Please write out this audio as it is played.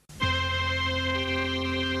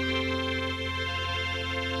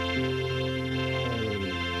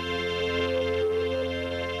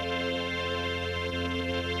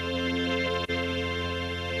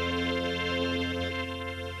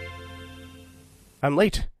I'm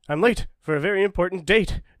late. I'm late for a very important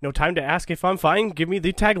date. No time to ask if I'm fine. Give me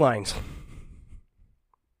the taglines.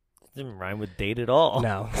 Didn't rhyme with date at all.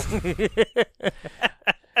 No.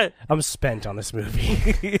 I'm spent on this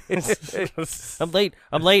movie.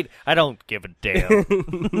 I'm late. I don't give a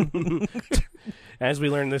damn. As we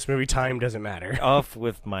learn in this movie, time doesn't matter. Off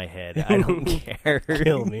with my head. I don't care.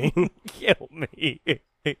 Kill me. Kill me.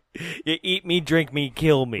 You eat me, drink me,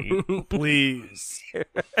 kill me. Please.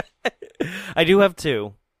 I do have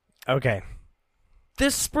two. Okay.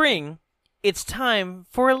 This spring, it's time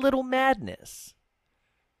for a little madness.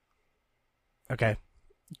 Okay.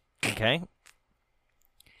 Okay?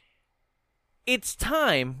 It's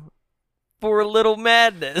time for a little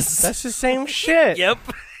madness. That's the same shit. Yep.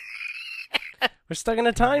 We're stuck in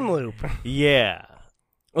a time loop. Yeah.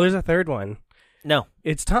 Oh, there's a third one. No.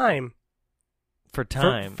 It's time. For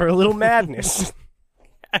time. For a little madness.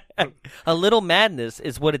 A little madness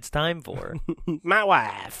is what it's time for. My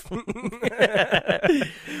wife.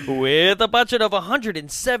 With a budget of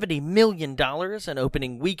 $170 million, an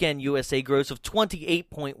opening weekend USA gross of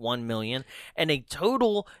 $28.1 million, and a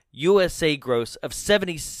total USA gross of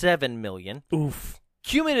 $77 million. Oof.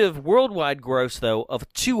 Cumulative worldwide gross, though, of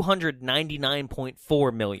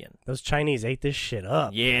 $299.4 million. Those Chinese ate this shit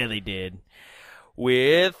up. Yeah, they did.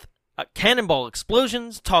 With cannonball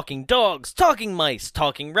explosions, talking dogs, talking mice,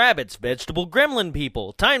 talking rabbits, vegetable gremlin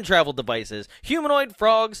people, time travel devices, humanoid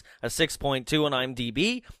frogs, a 6.2 on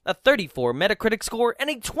IMDb, a 34 Metacritic score, and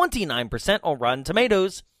a 29% on Rotten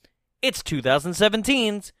Tomatoes. It's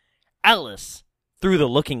 2017's Alice Through the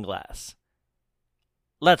Looking Glass.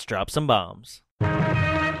 Let's drop some bombs.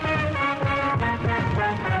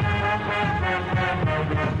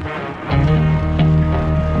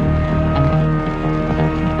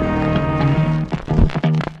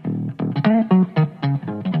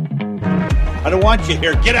 I don't want you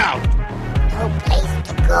here. Get out. No place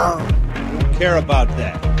to go. I don't care about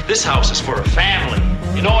that. This house is for a family.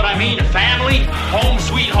 You know what I mean? A family, home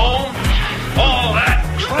sweet home, all that.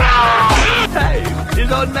 Hey,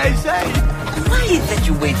 it's on May 2nd. Why is that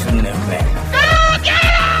you wait for me that bad?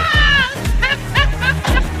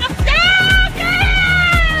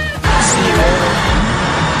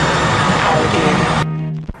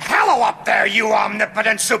 Hello up there, you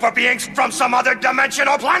omnipotent super beings from some other dimension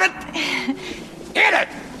or planet! Hit it!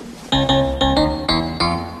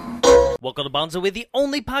 Welcome to Bonzo with the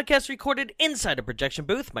only podcast recorded inside a projection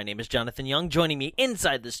booth. My name is Jonathan Young. Joining me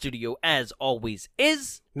inside the studio, as always,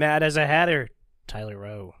 is... Mad as a hatter. Tyler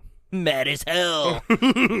Rowe. Mad as hell.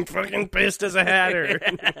 Fucking pissed as a hatter.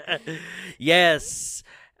 Yes.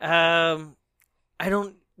 I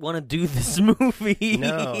don't want to do this movie.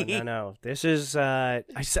 No. This is, I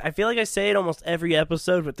feel like I say it almost every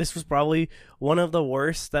episode, but this was probably one of the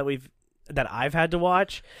worst that I've had to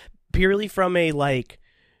watch, purely from a, like,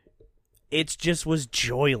 it just was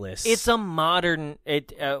joyless. It's a modern,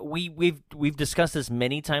 we've discussed this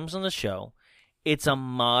many times on the show. It's a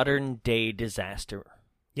modern day disaster.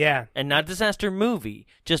 Yeah. And not disaster movie,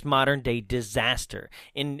 just modern day disaster.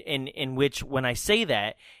 In which, when I say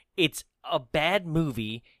that, it's a bad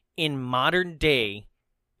movie in modern day,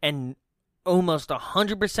 and almost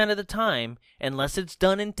 100% of the time, unless it's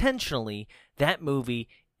done intentionally, that movie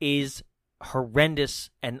is horrendous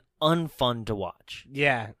and unfun to watch.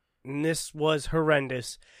 Yeah. And this was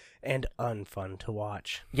horrendous and unfun to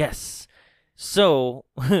watch. Yes. So,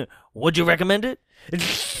 would you recommend it?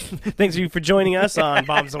 Thanks for joining us on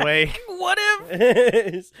Bombs Away. What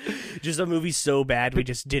if? Just a movie so bad we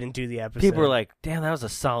just didn't do the episode. People were like, damn, that was a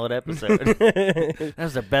solid episode. That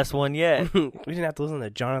was the best one yet. We didn't have to listen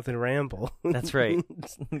to Jonathan ramble. That's right.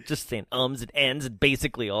 Just saying ums and ends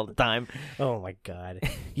basically all the time. Oh my god.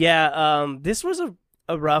 Yeah, this was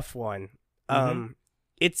a rough one.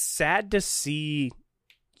 It's sad to see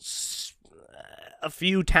a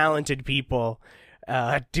few talented people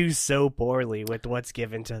do so poorly with what's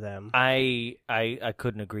given to them. I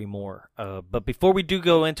couldn't agree more. But before we do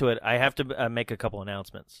go into it, I have to make a couple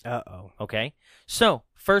announcements. Uh-oh. Okay? So,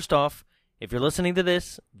 first off, if you're listening to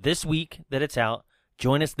this week that it's out,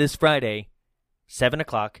 join us this Friday, 7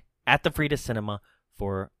 o'clock, at the Frida Cinema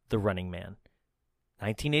for The Running Man.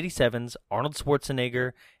 1987's Arnold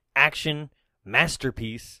Schwarzenegger action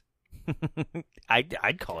masterpiece.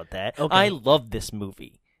 I'd call it that. Okay. I love this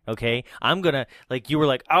movie. Okay, I'm gonna, like, you were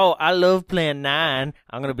like, oh, I love Plan 9.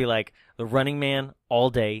 I'm gonna be like, The Running Man all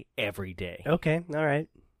day, every day. Okay, all right.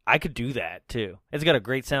 I could do that too. It's got a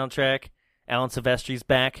great soundtrack. Alan Silvestri's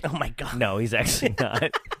back. Oh my god. No, he's actually not.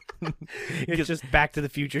 It's just Back to the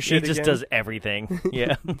Future He shit just again. does everything.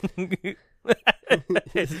 Yeah.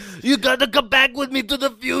 You gotta come back with me to the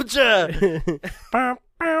future.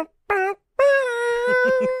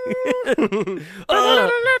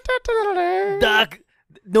 Doc,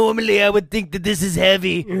 normally I would think that this is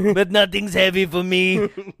heavy, but nothing's heavy for me.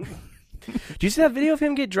 Did you see that video of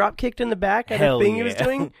him get drop kicked in the back at Hell the thing he was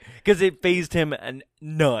doing? Because it phased him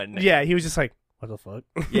none. Yeah, he was just like, what the fuck?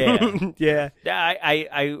 Yeah. Yeah.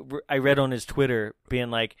 I read on his Twitter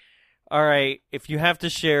being like, all right, if you have to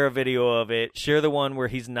share a video of it, share the one where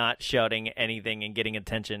he's not shouting anything and getting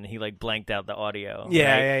attention. He like blanked out the audio.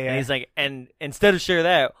 Yeah, right? yeah. And he's like, and instead of share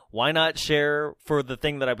that, why not share for the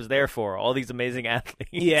thing that I was there for? All these amazing athletes.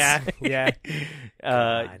 Yeah, yeah.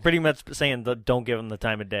 Pretty much saying don't give him the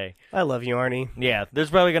time of day. I love you, Arnie. Yeah, there's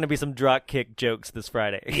probably going to be some drop kick jokes this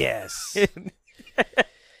Friday. Yes.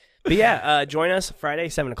 But yeah, join us Friday,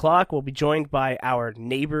 7 o'clock. We'll be joined by our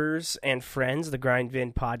neighbors and friends, the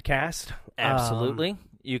Grindvin podcast. Absolutely.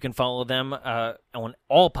 You can follow them on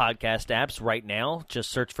all podcast apps right now.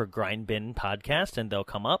 Just search for Grindbin Podcast, and they'll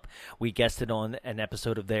come up. We guested on an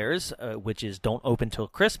episode of theirs, which is Don't Open Till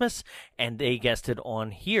Christmas, and they guested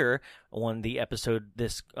on here on the episode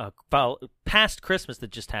this past Christmas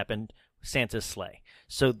that just happened, Santa's Sleigh.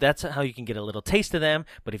 So that's how you can get a little taste of them.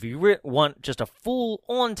 But if you want just a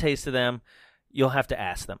full-on taste of them, you'll have to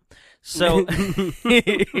ask them. So that's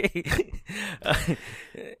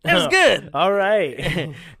good. All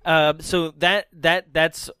right. So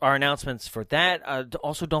that's our announcements for that.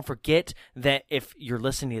 Also, don't forget that if you're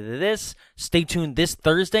listening to this, stay tuned this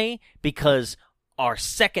Thursday because our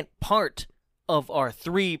second part of our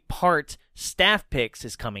 3-part staff picks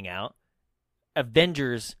is coming out.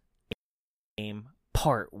 Avengers Game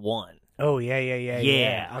Part 1. Oh, yeah.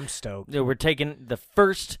 Yeah. I'm stoked. We're taking the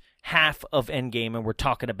first half of Endgame and we're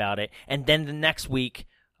talking about it. And then the next week,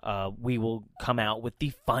 we will come out with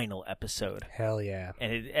the final episode. Hell yeah.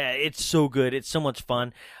 And it's so good. It's so much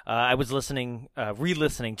fun. I was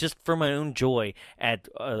re-listening just for my own joy at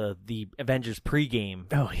the Avengers pregame.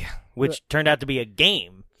 Oh, yeah. Which turned out to be a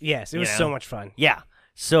game. Yes, it was so much fun. Yeah.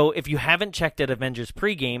 So if you haven't checked out Avengers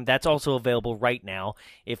pregame, that's also available right now.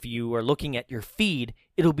 If you are looking at your feed,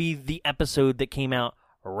 it'll be the episode that came out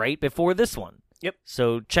right before this one. Yep.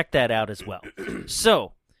 So check that out as well.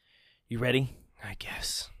 So, you ready? I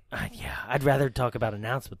guess. Yeah, I'd rather talk about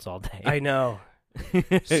announcements all day. I know.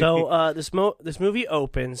 So this movie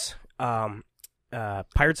opens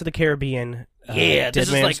Pirates of the Caribbean. This Dead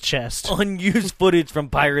is Man's like Chest. Unused footage from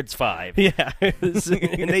Pirates 5. Yeah,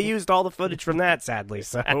 and they used all the footage from that, sadly.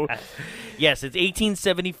 So yes, it's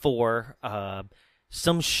 1874.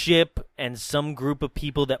 Some ship and some group of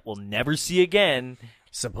people that we'll never see again.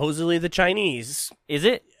 Supposedly the Chinese. Is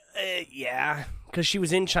it? Yeah, because she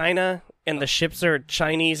was in China, and the ships are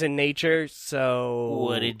Chinese in nature, so...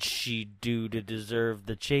 What did she do to deserve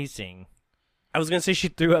the chasing? I was going to say she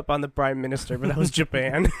threw up on the Prime Minister, but that was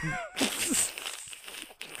Japan.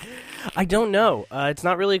 I don't know. It's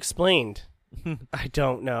not really explained. I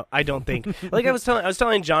don't know. I don't think. Like I was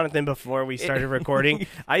telling Jonathan before we started recording,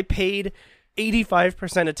 I paid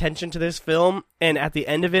 85% attention to this film, and at the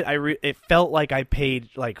end of it, it felt like I paid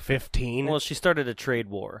like 15. Well, she started a trade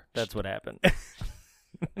war. That's what happened.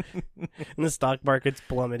 And the stock market's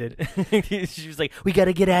plummeted. She was like, "We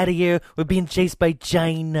gotta get out of here. We're being chased by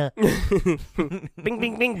China." Bing,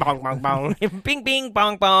 bing, bing, bong, bong, bong. Bing, bing,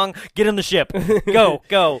 bong, bong. Get on the ship. Go,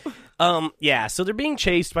 go. Yeah. So they're being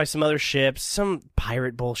chased by some other ships. Some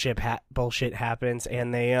pirate bullshit happens,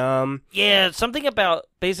 and they Yeah, something about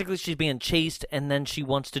basically she's being chased, and then she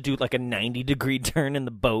wants to do like a 90-degree turn in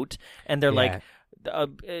the boat, and they're like.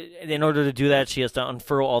 In order to do that, she has to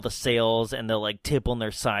unfurl all the sails, and they'll like tip on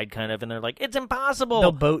their side, kind of, and they're like, "It's impossible."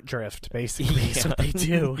 They'll boat drift, basically. Is what they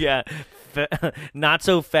do. Yeah, not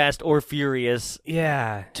so fast or furious.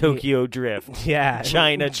 Yeah, Tokyo drift. Yeah,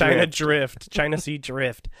 China drift, China Sea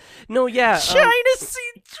drift. No, yeah, China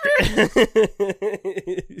Sea drift.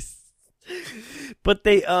 But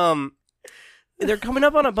they're coming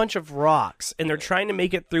up on a bunch of rocks, and they're trying to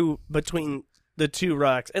make it through between the two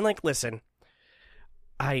rocks. And like, listen.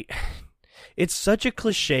 It's such a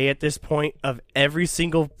cliche at this point of every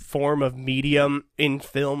single form of medium in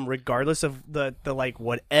film, regardless of the like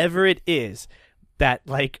whatever it is, that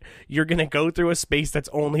like you're gonna go through a space that's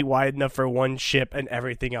only wide enough for one ship and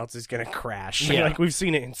everything else is gonna crash. Yeah. Like we've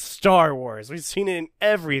seen it in Star Wars, we've seen it in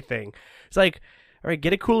everything. It's like, all right,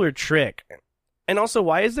 get a cooler trick. And also,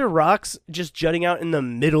 why is there rocks just jutting out in the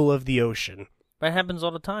middle of the ocean? That happens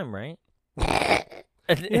all the time, right?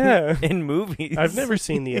 Yeah. In movies. I've never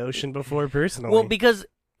seen the ocean before personally. Well, because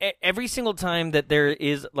every single time that there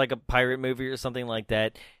is like a pirate movie or something like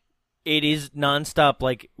that, it is nonstop.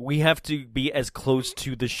 Like, we have to be as close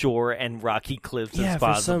to the shore and rocky cliffs as possible.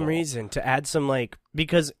 Yeah, for some reason, to add some, like,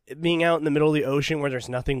 because being out in the middle of the ocean where there's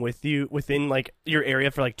nothing with you within, like, your area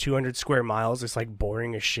for, like, 200 square miles is, like,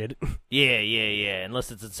 boring as shit. Yeah.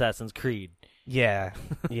 Unless it's Assassin's Creed. Yeah,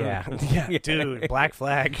 dude, Black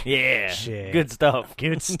Flag. Yeah. Shit. Good stuff.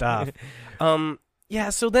 Good stuff. Yeah,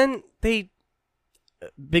 so then they,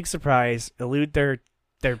 big surprise, elude their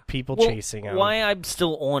people chasing them. Why I'm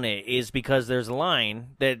still on it is because there's a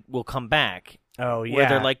line that will come back. Oh, yeah. Where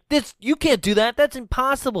they're like, you can't do that. That's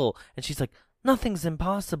impossible. And she's like, nothing's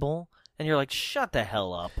impossible. And you're like, shut the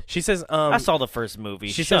hell up. She says, I saw the first movie.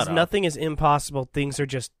 She Shut says up. nothing is impossible. Things are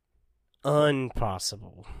just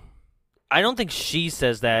impossible. I don't think she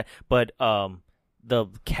says that, but the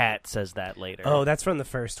cat says that later. Oh, that's from the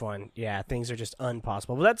first one. Yeah, things are just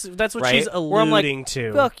impossible. But that's what Right? she's Where I'm like, alluding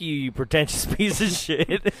to. Fuck you, you pretentious piece of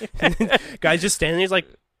shit. Guy's just standing there. He's like,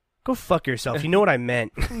 go fuck yourself. You know what I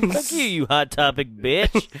meant. Fuck you Hot Topic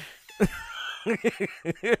bitch.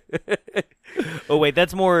 Oh wait,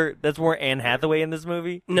 that's more Anne Hathaway in this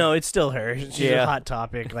movie. No, it's still her. She's a Hot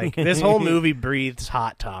Topic. Like, this whole movie breathes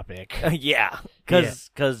Hot Topic. Yeah,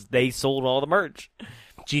 because they sold all the merch.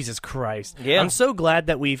 Jesus Christ. Yeah. I'm so glad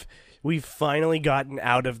that we've finally gotten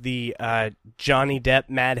out of the Johnny Depp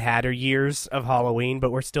Mad Hatter years of Halloween,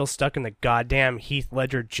 but we're still stuck in the goddamn Heath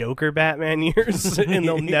Ledger Joker Batman years, and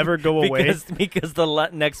they'll never go away. Because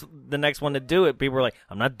the next one to do it, people were like,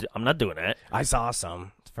 I'm not doing that. I saw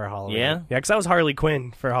some for Halloween. Yeah? Yeah, because I was Harley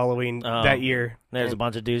Quinn for Halloween that year. There's a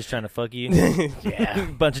bunch of dudes trying to fuck you. Yeah.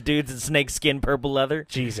 A bunch of dudes in snake skin, purple leather.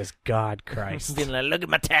 Jesus God Christ. Being like, look at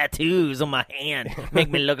my tattoos on my hand. Make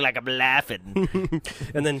me look like I'm laughing.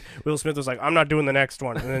 And then Will Smith was like, I'm not doing the next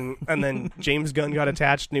one. And then James Gunn got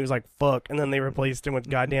attached and he was like, fuck. And then they replaced him with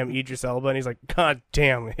goddamn Idris Elba and he's like, God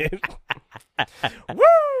damn it.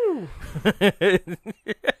 Woo!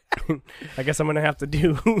 I guess I'm going to have to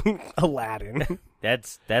do Aladdin.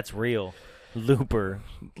 That's real. Looper.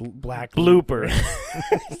 Black Blooper.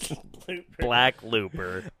 Black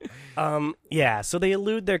Looper. Yeah, so they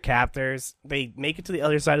elude their captors. They make it to the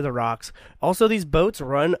other side of the rocks. Also, these boats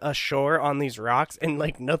run ashore on these rocks, and,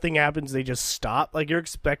 like, nothing happens. They just stop. Like, you're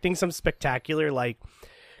expecting some spectacular, like,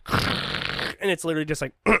 and it's literally just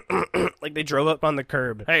like, like they drove up on the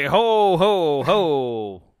curb. Hey, ho, ho,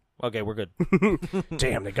 ho. Okay, we're good.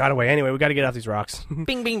 Damn, they got away. Anyway, we got to get off these rocks.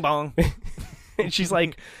 Bing, bing, bong. And she's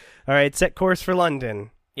like, all right, set course for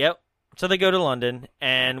London. Yep. So they go to London,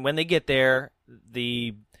 and when they get there,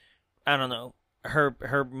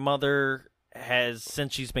 her mother has,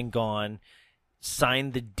 since she's been gone,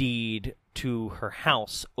 signed the deed to her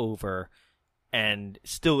house over and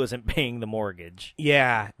still isn't paying the mortgage.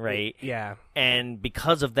 Yeah. Right? Yeah. And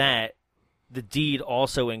because of that, the deed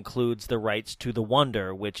also includes the rights to the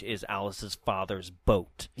Wonder, which is Alice's father's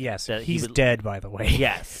boat. Yes, That he's dead, by the way.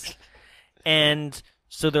 Yes. And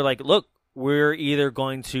so they're like, look, we're either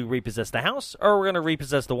going to repossess the house or we're going to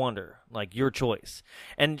repossess the Wonder. Like, your choice.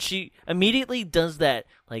 And she immediately does that,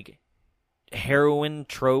 like, heroine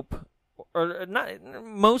trope, or not,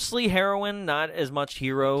 mostly heroine, not as much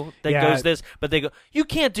hero that goes this, but they go, you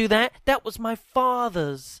can't do that. That was my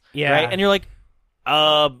father's. Yeah. Right? And you're like,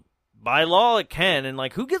 by law it can. And,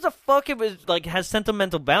 like, who gives a fuck if it, like, has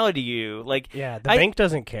sentimental value to you? Like, Yeah, the bank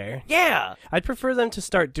doesn't care. Yeah. I'd prefer them to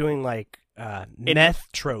start doing, like, meth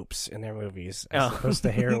tropes in their movies as opposed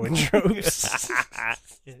to heroin tropes.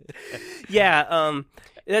 Yeah,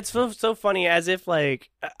 that's so funny, as if, like,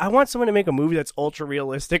 I want someone to make a movie that's ultra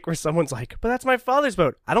realistic where someone's like, but that's my father's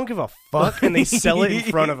boat. I don't give a fuck, and they sell it in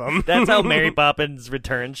front of them. That's how Mary Poppins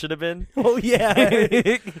Return should have been. Oh,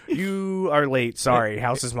 yeah. You are late. Sorry.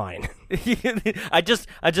 House is mine. I just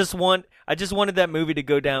wanted that movie to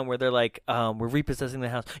go down where they're like, we're repossessing the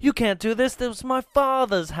house. You can't do this. This was my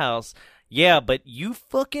father's house. Yeah, but you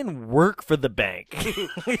fucking work for the bank.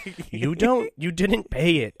 You didn't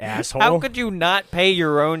pay it, asshole. How could you not pay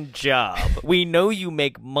your own job? We know you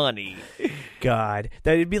make money. God,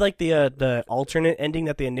 that'd be like the alternate ending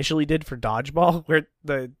that they initially did for Dodgeball, where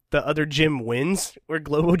the other Jim wins, where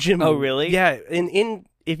Globo Jim. Oh, really? Yeah. In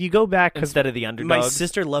if you go back, Instead of the underdog. my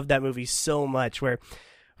sister loved that movie so much. Where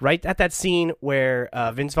right at that scene where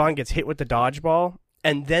Vince Vaughn gets hit with the dodgeball,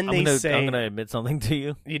 and then I'm gonna admit something to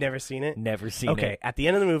you. You never seen it? Never seen it. Okay, at the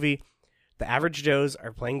end of the movie, the average Joes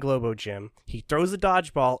are playing Globo Gym. He throws the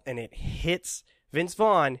dodgeball, and it hits Vince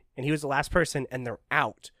Vaughn, and he was the last person, and they're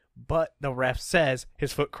out. But the ref says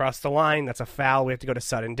his foot crossed the line. That's a foul. We have to go to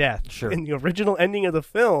sudden death. Sure. In the original ending of the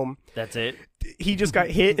film, That's it. he just got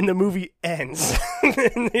hit and the movie ends.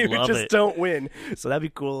 And they Love just it. don't win. So that'd be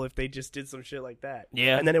cool if they just did some shit like that.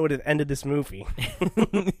 Yeah. And then it would have ended this movie.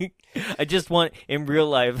 I just want in real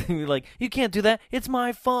life, like, you can't do that. It's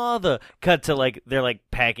my father. Cut to like they're like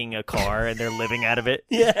packing a car and they're living out of it.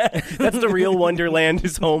 Yeah. That's the real Wonderland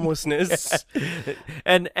is homelessness.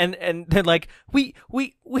 And they're like, we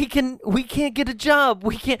can't get a job.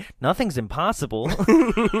 We can't. Nothing's impossible.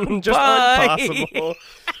 Just Bye. impossible.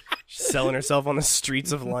 She's selling herself on the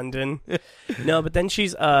streets of London. No, but then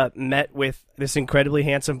she's met with this incredibly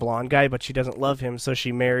handsome blonde guy, but she doesn't love him, so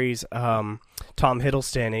she marries Tom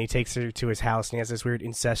Hiddleston, and he takes her to his house, and he has this weird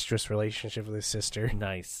incestuous relationship with his sister.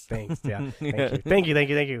 Nice. Thanks. Yeah. Thank you.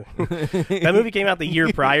 That movie came out the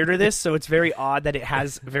year prior to this, so it's very odd that it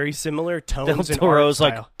has very similar tones Del and Toro's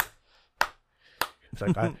art like- style. It's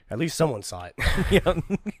like at least someone saw it. Yeah.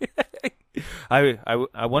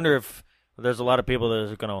 I wonder if there's a lot of people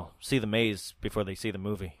that are going to see The Maze before they see the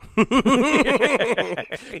movie.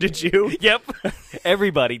 Did you? Yep.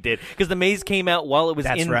 Everybody did. Because The Maze came out while it was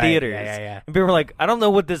That's in right. theaters. Yeah. And people were like, I don't know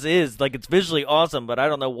what this is. Like, it's visually awesome, but I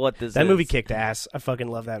don't know what this is. That movie kicked ass. I fucking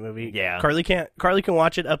love that movie. Yeah. Carly can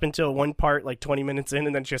watch it up until one part, like 20 minutes in,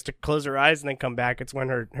 and then she has to close her eyes and then come back. It's when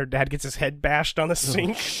her dad gets his head bashed on the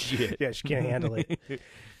sink. Shit. Yeah, she can't handle it.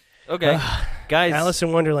 Okay. Guys, Alice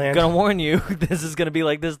in Wonderland. I'm going to warn you, this is going to be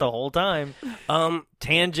like this the whole time.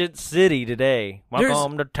 Tangent City today.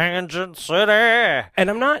 Welcome to Tangent City. And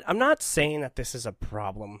I'm not saying that this is a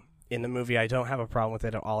problem in the movie. I don't have a problem with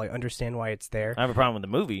it at all. I understand why it's there. I have a problem with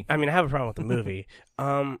the movie. I mean, I have a problem with the movie.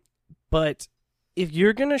 But if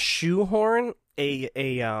you're gonna shoehorn a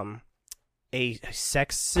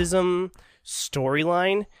sexism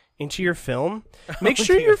storyline into your film, make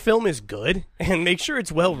sure your film is good and make sure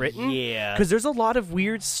it's well written. Yeah. Because there's a lot of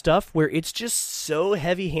weird stuff where it's just so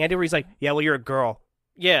heavy-handed where he's like, yeah, well, you're a girl.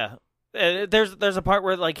 Yeah. There's a part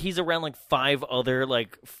where like he's around like 5 other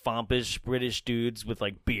like fompish British dudes with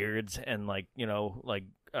like beards and like, you know, like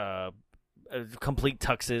complete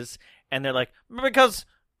tuxes, and they're like, because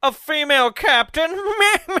a female captain.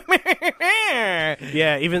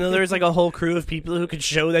 Yeah, even though there's like a whole crew of people who could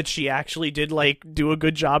show that she actually did like do a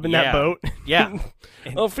good job in that boat. Yeah.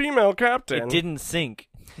 A female captain. It didn't sink.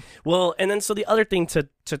 Well, and then so the other thing to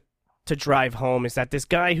drive home is that this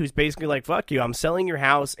guy who's basically like, fuck you, I'm selling your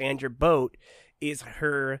house and your boat, is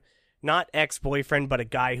her not ex-boyfriend, but a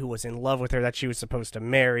guy who was in love with her that she was supposed to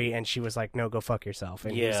marry, and she was like, no, go fuck yourself.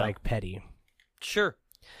 And he was like petty. Sure.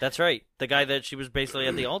 That's right. The guy that she was basically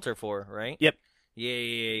at the altar for, right? Yep.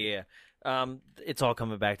 Yeah. It's all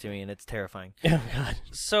coming back to me, and it's terrifying. Oh, God.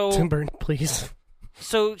 So, Tim Burton, please.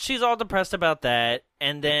 So she's all depressed about that,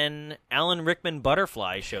 and then Alan Rickman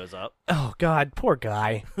Butterfly shows up. Oh, God, poor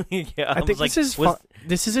guy. Yeah, I think this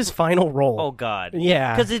is his final role. Oh, God.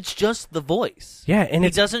 Yeah. Because it's just the voice. Yeah, and he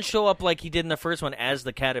it doesn't show up like he did in the first one as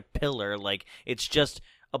the caterpillar. Like, it's just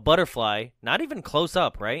a butterfly, not even close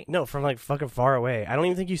up, right? No, from like fucking far away. I don't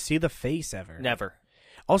even think you see the face ever. Never.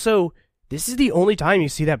 Also, this is the only time you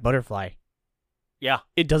see that butterfly. Yeah.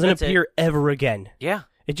 It doesn't That's appear ever again. Yeah.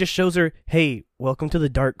 It just shows her, hey, welcome to the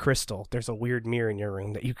Dark Crystal. There's a weird mirror in your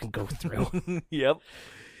room that you can go through. Yep.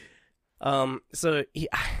 So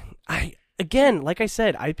I again, like I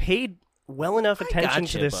said, I paid well enough attention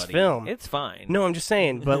to this film. It's fine. No, I'm just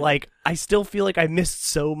saying, but like, I still feel like I missed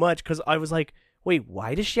so much because I was like, wait,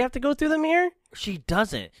 why does she have to go through the mirror? She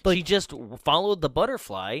doesn't. She just followed the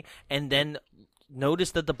butterfly and then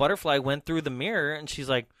noticed that the butterfly went through the mirror, and she's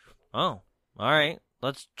like, oh, all right,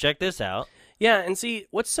 let's check this out. Yeah, and see,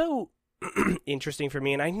 what's so interesting for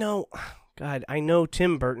me, and I know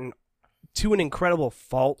Tim Burton, to an incredible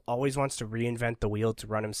fault, always wants to reinvent the wheel to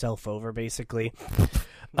run himself over, basically,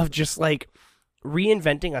 of just, like,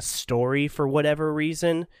 reinventing a story for whatever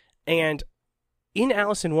reason, and in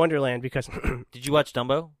Alice in Wonderland, because... Did you watch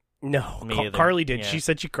Dumbo? No, Me either. Carly did. Yeah. She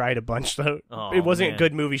said she cried a bunch, though. Oh, it wasn't man. a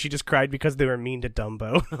good movie. She just cried because they were mean to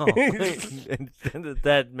Dumbo.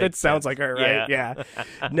 That That sounds sense. like her, right? Yeah.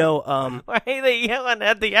 No, Why are they yelling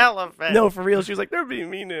at the elephant? no, for real. She was like, they're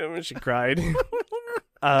being mean to him, and she cried.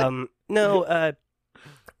 No,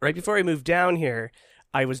 right before I moved down here,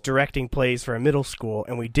 I was directing plays for a middle school,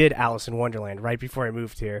 and we did Alice in Wonderland right before I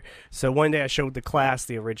moved here. So one day I showed the class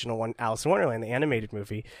the original one, Alice in Wonderland, the animated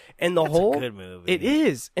movie, and the That's whole a good movie. it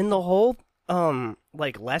is, and the whole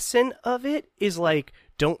like lesson of it is like,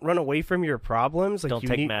 don't run away from your problems. Like, Don't you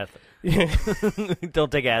take need... meth.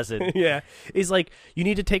 Don't take acid. Yeah, is like you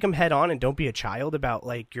need to take them head on and don't be a child about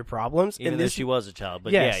like your problems. Even and though this, she was a child,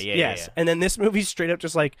 but yes, yeah. yes. And then this movie's straight up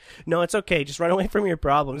just like, no, it's okay, just run away from your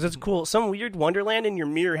problems. It's cool. Some weird Wonderland in your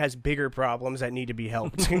mirror has bigger problems that need to be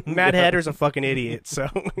helped. Mad Hatter's a fucking idiot, so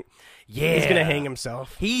Yeah, he's gonna hang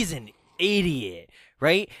himself. He's an idiot,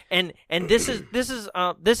 right? And this is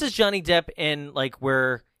Johnny Depp in like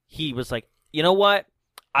where he was like, you know what?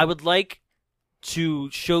 I would like to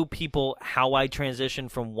show people how I transition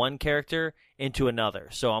from one character into another.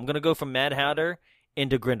 So I'm gonna go from Mad Hatter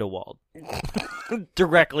into Grindelwald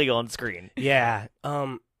directly on screen. Yeah.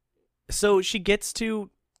 So she gets to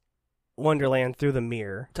Wonderland through the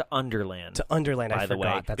mirror. To Underland. To Underland, by I the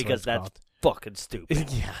forgot. way, That's because what it's that's called. fucking stupid.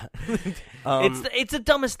 Yeah. It's the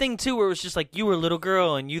dumbest thing too, where it was just like you were a little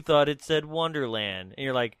girl and you thought it said Wonderland, and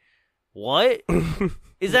you're like, what?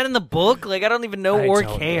 Is that in the book? Like I don't even know or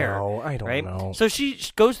care. I don't right? know. So she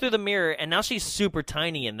goes through the mirror, and now she's super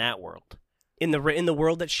tiny in that world. In the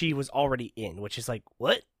world that she was already in, which is like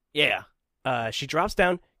what? Yeah, She drops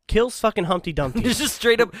down, kills fucking Humpty Dumpty. just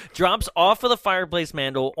straight up drops off of the fireplace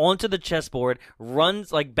mantle onto the chessboard,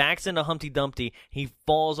 runs like backs into Humpty Dumpty. He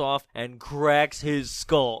falls off and cracks his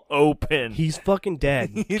skull open. He's fucking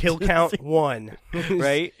dead. Kill count 1.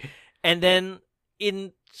 Right? And then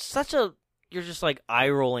in such a you're just like eye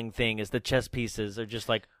rolling thing as the chess pieces are just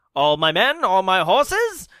like, all my men, all my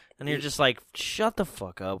horses, and you're just like, shut the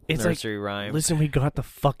fuck up, It's nursery like, rhyme. Listen, we got the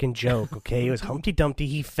fucking joke, okay? It was Humpty Dumpty,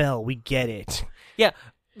 he fell, we get it. Yeah,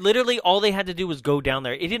 literally all they had to do was go down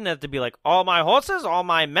there. It didn't have to be like, all my horses, all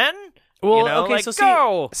my men. Well, you know, okay, like, so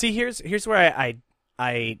go. see here's where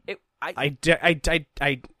I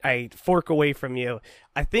fork away from you.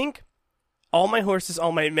 I think all my horses,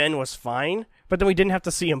 all my men was fine, but then we didn't have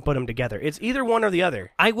to see them put them together. It's either one or the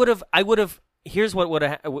other. I would have. Here's what would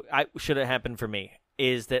have should have happened for me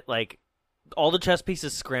is that like all the chess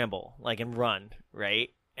pieces scramble like and run right,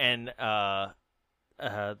 and they're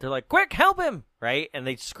like, quick, help him, right, and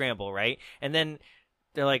they scramble right, and then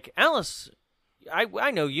they're like, Alice,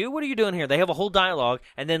 I know you. What are you doing here? They have a whole dialogue,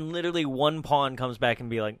 and then literally one pawn comes back and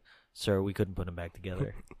be like, sir, we couldn't put them back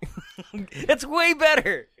together. It's way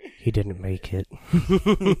better. He didn't make it.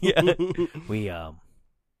 Yeah.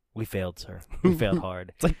 We failed, sir. We failed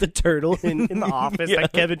hard. It's like the turtle in the office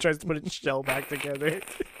that Kevin tries to put its shell back together.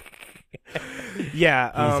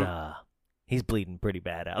 Yeah, he's bleeding pretty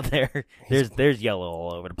bad out there. There's yellow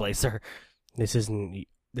all over the place, sir. This isn't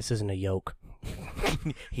a yoke.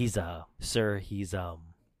 He's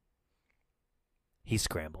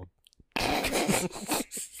scrambled.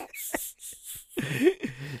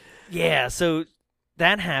 Yeah, so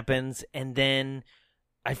that happens, and then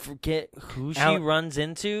I forget who she runs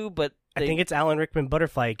into, but I think it's Alan Rickman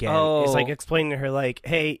Butterfly again. Oh. It's like explaining to her, like,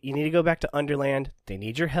 hey, you need to go back to Underland. They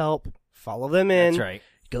need your help. Follow them in. That's right.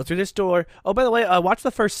 Go through this door. Oh, by the way, watch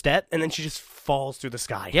the first step, and then she just falls through the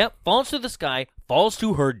sky. Yep, falls through the sky, falls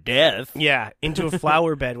to her death. Yeah, into a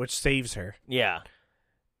flower bed, which saves her. Yeah.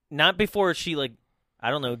 Not before she, like,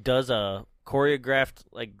 I don't know, does a choreographed,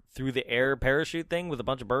 like, through the air parachute thing with a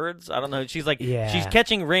bunch of birds. I don't know. She's like, she's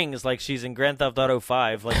catching rings like she's in Grand Theft Auto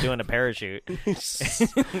 5, like doing a parachute.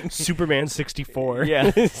 Superman 64.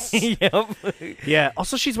 Yeah. Yep. Yeah.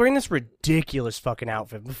 Also, she's wearing this ridiculous fucking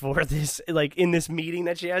outfit before this, like, in this meeting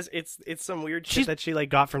that she has. It's some weird shit that she, like,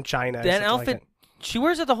 got from China. or That something outfit, like she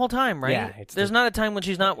wears it the whole time, right? Yeah, There's not a time when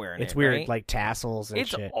she's not wearing it. it's weird, right? like, tassels and it's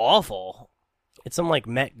shit. awful. It's some, like,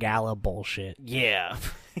 Met Gala bullshit. Yeah.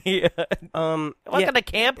 Yeah. Welcome yeah. to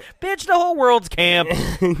camp? Bitch, the whole world's camp.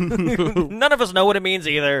 None of us know what it means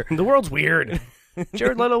either. The world's weird.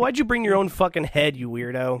 Jared Leto, why'd you bring your own fucking head, you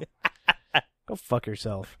weirdo? Go fuck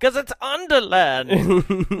yourself. Because it's Underland.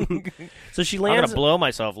 So she I'm lands. going to blow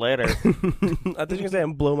myself later. I thought you were gonna say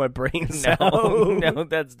and blow my brains out. No,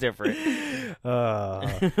 that's different.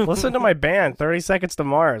 Listen to my band, 30 Seconds to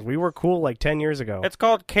Mars. We were cool like 10 years ago. It's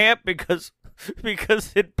called camp because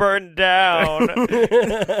it burned down.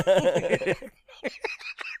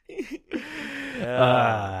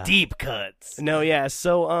 Deep cuts. No, yeah.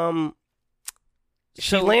 So,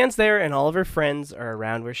 she lands there, and all of her friends are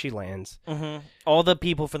around where she lands. Mm-hmm. All the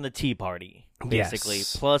people from the Tea Party, basically,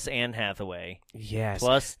 Yes. plus Anne Hathaway, Yes.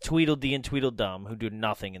 plus Tweedledee and Tweedledum, who do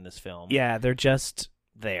nothing in this film. Yeah, they're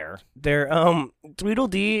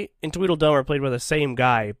Tweedledee and Tweedledum are played by the same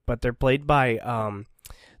guy, but they're played by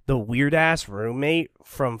the weird ass roommate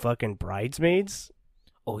from fucking Bridesmaids.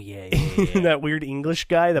 Oh yeah. That weird English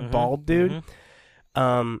guy, the bald dude.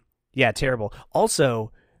 Yeah, terrible.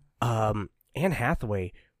 Also, Anne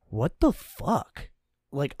Hathaway, what the fuck?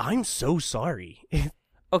 Like, I'm so sorry.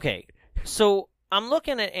 Okay, so I'm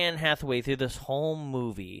looking at Anne Hathaway through this whole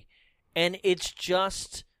movie, and it's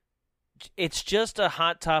just a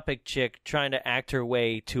Hot Topic chick trying to act her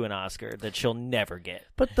way to an Oscar that she'll never get.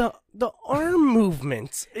 But the arm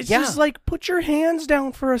movements, it's Yeah. just like, put your hands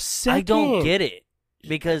down for a second. I don't get it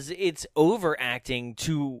because it's overacting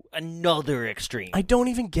to another extreme. I don't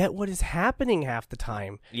even get what is happening half the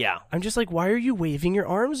time. Yeah. I'm just like, why are you waving your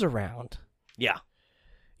arms around? Yeah.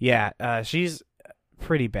 Yeah, she's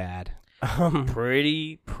pretty bad.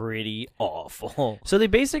 Pretty awful. So they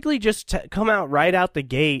basically just come out right out the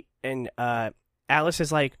gate, and Alice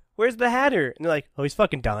is like, "Where's the Hatter?" And they're like, "Oh, he's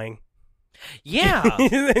fucking dying." Yeah.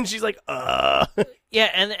 And she's like, Yeah,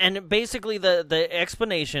 and basically the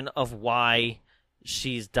explanation of why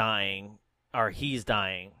she's dying, or he's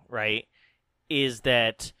dying, right, is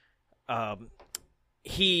that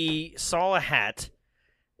he saw a hat,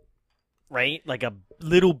 right, like a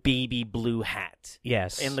little baby blue hat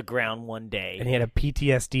Yes. in the ground one day. And he had a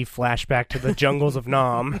PTSD flashback to the jungles of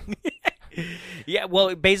Nam. Yeah,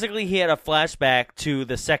 well, basically he had a flashback to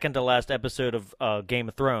the second to last episode of Game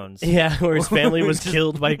of Thrones. Yeah, where his family was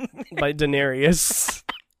killed by Daenerys.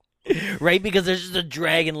 Right, because there's just a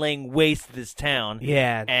dragon laying waste to this town.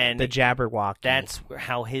 Yeah, And the Jabberwocky. That's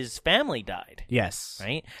how his family died. Yes.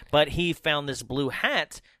 Right? But he found this blue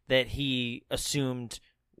hat that he assumed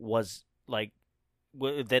was like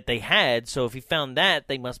that they had. So if he found that,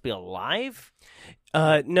 they must be alive.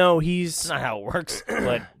 No, That's he's not how it works.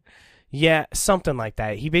 But yeah, something like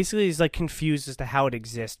that. He basically is like confused as to how it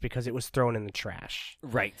exists because it was thrown in the trash.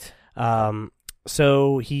 right.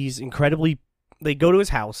 So he's incredibly. They go to his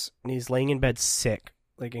house and he's laying in bed sick,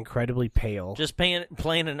 like incredibly pale. Just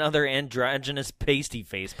playing another androgynous pasty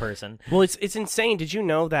face person. Well, it's insane. Did you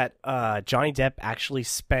know that Johnny Depp actually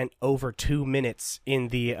spent over 2 minutes in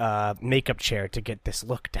the makeup chair to get this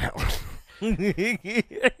look down?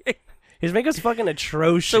 His makeup's fucking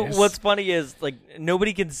atrocious. So what's funny is like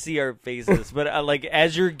nobody can see our faces, but like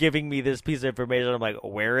as you're giving me this piece of information, I'm like,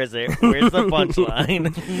 where is it? Where's the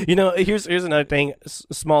punchline? You know, here's another thing.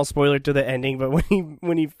 Small spoiler to the ending, but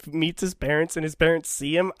when he meets his parents and his parents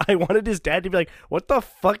see him, I wanted his dad to be like, "What the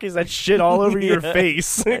fuck is that shit all over your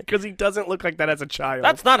face?" Because he doesn't look like that as a child.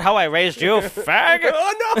 That's not how I raised you, fag.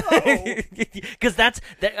 Oh no! Because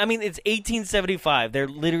I mean, it's 1875. They're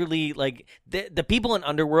literally like the people in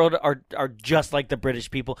Underworld are just like the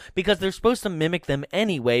British people because they're supposed to mimic them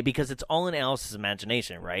anyway because it's all in Alice's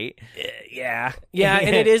imagination, right? Yeah,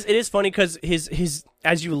 and it is funny because his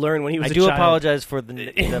as you learn when he was I a do child. apologize for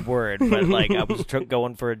the word, but like I was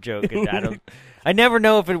going for a joke, and I never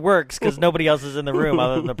know if it works because nobody else is in the room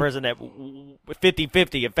other than the person that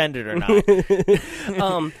 50-50 offended or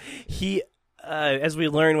not. He as we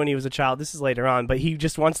learn when he was a child, this is later on, but he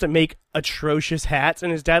just wants to make atrocious hats,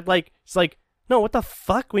 and his dad it's like, no, what the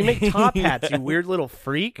fuck? We make top hats, you weird little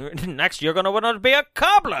freak. Next, you're gonna want to be a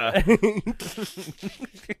cobbler. You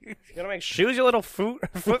gonna make shoes, you little foot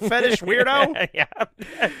fetish weirdo? Yeah.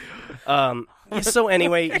 So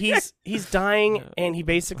anyway, he's dying, and he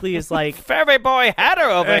basically is like, Fairy boy Hatter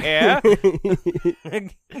over here.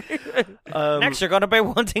 Next, you're gonna be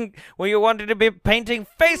wanting to be painting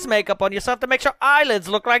face makeup on yourself to make your eyelids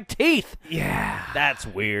look like teeth. yeah, That's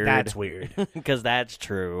weird. that's weird. Because that's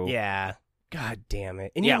true. Yeah, god damn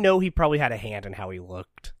it. And Yeah. you know he probably had a hand in how he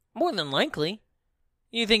looked. More than likely.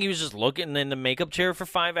 You think he was just looking in the makeup chair for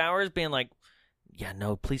 5 hours, being like, "Yeah,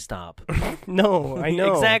 no, please stop." No, I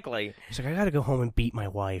know. Exactly. He's like, I gotta go home and beat my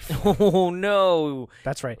wife. Oh no,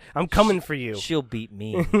 That's right. I'm coming for you. she'll beat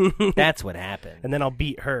me. That's what happened, And then I'll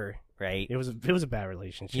beat her. right? It was a bad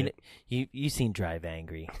relationship. You seem Drive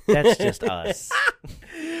angry. That's just us.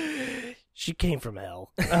 She came from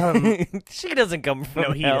hell. She doesn't come from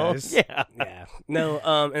No, he hell. does. Yeah, Yeah. No,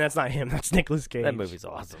 and that's not him. That's Nicolas Cage. that movie's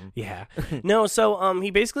awesome. Yeah. No, so he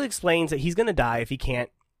basically explains that he's gonna die if he can't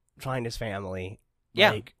find his family.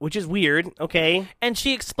 Yeah. Which is weird. Okay. And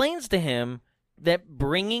she explains to him that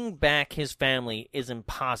bringing back his family is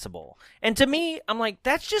impossible. And to me, I'm like,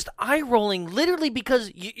 that's just eye-rolling, literally, because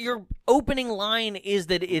your opening line is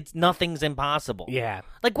that nothing's impossible. Yeah.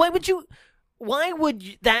 Like, why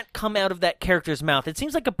would that come out of that character's mouth? It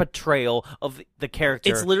seems like a portrayal of the character.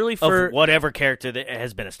 It's literally for of whatever character that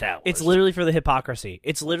has been established. It's literally for the hypocrisy.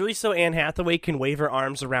 It's literally so Anne Hathaway can wave her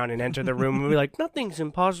arms around and enter the room and be like, nothing's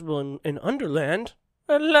impossible in Underland.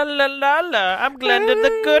 La la la la. I'm Glenda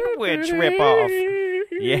the Good Witch ripoff.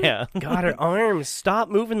 Yeah. God, her arms. Stop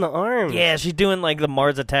moving the arms. Yeah, she's doing like the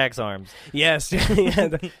Mars Attacks arms. Yes.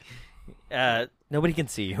 Yeah, Nobody can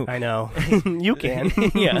see you. I know. You can.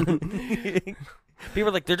 Yeah. People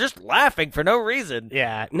are like, they're just laughing for no reason.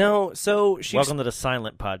 Yeah. No, so she... Welcome to the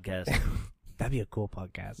Silent Podcast. That'd be a cool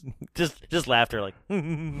podcast. Just laughter, like.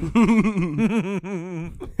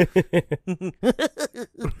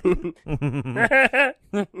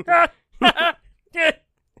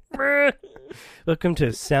 Welcome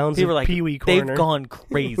to Sounds People of were like, Pee Wee Corner. they've gone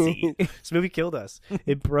crazy. This movie killed us.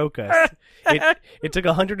 It broke us. It took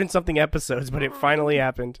 100 and something episodes, but it finally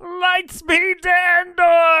happened. Lightspeed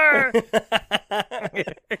Dandor!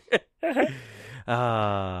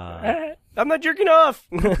 I'm not jerking off.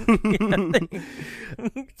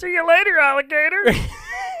 See you later, alligator.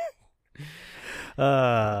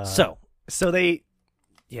 So they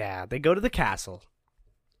go to the castle,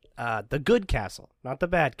 the good castle, not the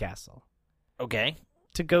bad castle, Okay.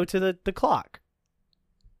 to go to the clock.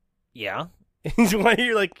 Yeah. Why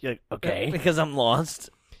you're like okay? Because I'm lost.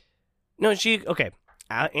 No,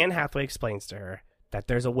 Anne Hathaway explains to her that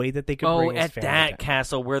there's a way that they could bring his at family that down.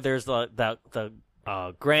 castle where there's the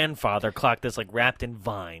grandfather clock that's like wrapped in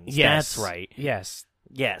vines. Yes, That's right. Yes,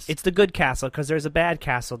 Yes. it's the good castle because there's a bad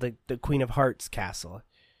castle, the Queen of Hearts castle.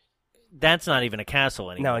 That's not even a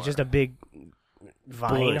castle anymore. No, it's just a big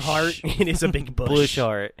vine Bush. heart. It is a big bush. bush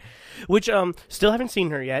art. Which still haven't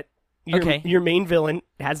seen her yet. Okay. Your main villain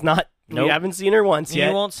has not. Nope. You haven't seen her once yet.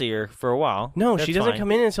 You won't see her for a while. No, That's she doesn't fine.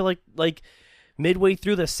 come in until like midway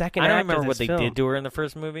through the second I don't act remember of what this they film. did to her in the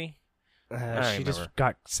first movie. She remember. just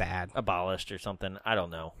got sad. Abolished or something. I don't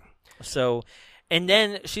know. So, and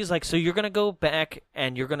then she's like, so you're going to go back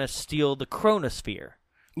and you're going to steal the chronosphere.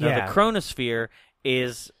 Now, Yeah. the chronosphere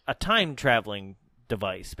is a time traveling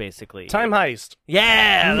device, basically. Time heist.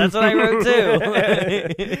 Yeah, that's what I wrote too.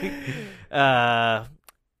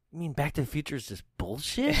 You mean Back to the Future is just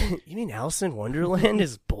bullshit? You mean Alice in Wonderland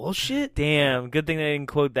is bullshit? Damn, good thing they didn't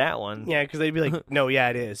quote that one. Yeah, because they'd be like, no, yeah,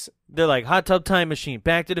 it is. They're like, Hot Tub Time Machine,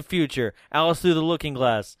 Back to the Future, Alice Through the Looking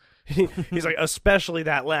Glass. He's like, especially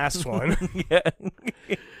that last one.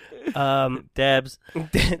 Yeah. Dabs.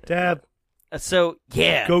 Dab, So,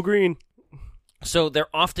 yeah. go green. So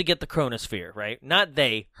they're off to get the chronosphere, right? Not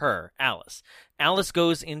they, her, Alice. Alice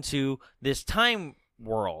goes into this time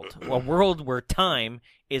world, a world where time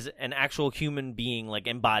is an actual human being, like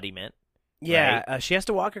embodiment. Yeah, Right. she has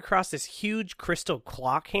to walk across this huge crystal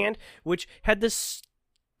clock hand, which had the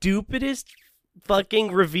stupidest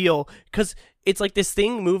fucking reveal, because it's like this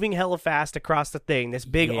thing moving hella fast across the thing, this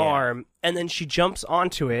big Yeah. arm, and then she jumps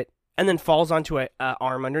onto it, and then falls onto an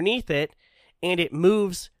arm underneath it, and it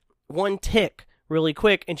moves one tick really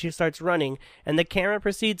quick, and she starts running, and the camera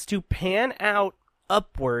proceeds to pan out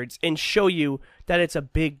upwards and show you that it's a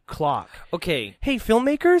big clock. Okay. Hey,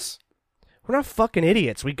 filmmakers, we're not fucking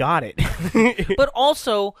idiots. We got it. But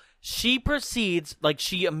also, she proceeds, like,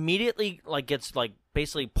 she immediately, like, gets, like,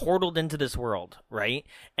 basically portaled into this world, right?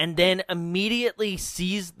 And then immediately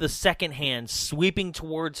sees the second hand sweeping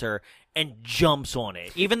towards her and jumps on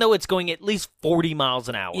it, even though it's going at least 40 miles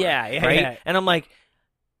an hour. Yeah, right? yeah. And I'm like,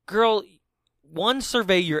 girl, one,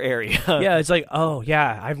 survey your area. Yeah, it's like, oh,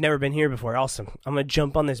 yeah, I've never been here before. Awesome. I'm going to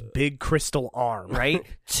jump on this big crystal arm. Right?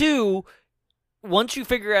 Two, once you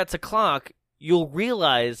figure out it's a clock, you'll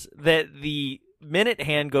realize that the minute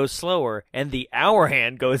hand goes slower and the hour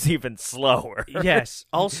hand goes even slower. Yes.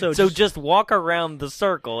 Also, So just walk around the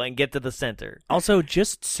circle and get to the center. also,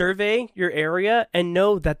 just survey your area and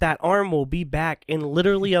know that that arm will be back in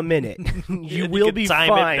literally a minute. You will can be time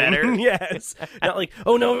it fine. better. Yes. Not like,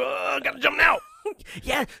 oh, no, gotta jump now.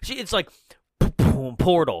 Yeah, it's like, boom, boom,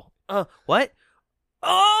 portal. What?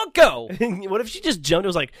 Oh, go. What if she just jumped? It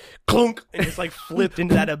was like, clunk, and just like flipped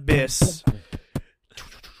into that abyss.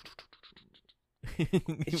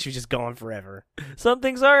 She was just gone forever. Some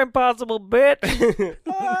things are impossible, bitch.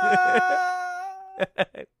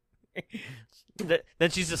 Then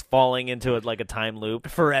she's just falling into it like a time loop.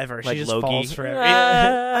 Forever. Like She just Loki. falls forever.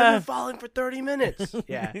 Ah. I've been falling for 30 minutes.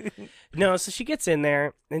 Yeah. No, so she gets in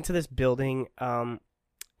there into this building.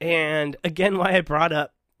 And again, why I brought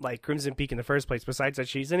up like Crimson Peak in the first place, besides that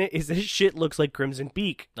she's in it, is this shit looks like Crimson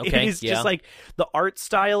Peak. Okay, It is yeah. just like the art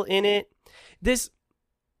style in it.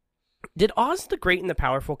 Did Oz the Great and the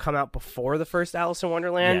Powerful come out before the first Alice in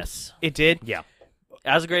Wonderland? Yes. It did? Yeah.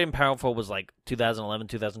 As Great and Powerful was like 2011,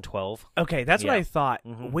 2012. Okay, that's what Yeah. I thought.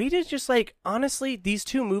 Mhm. Wait, is just like, honestly, these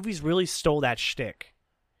two movies really stole that shtick.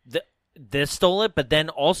 This stole it, but then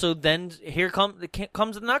also here comes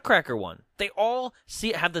the Nutcracker one. They all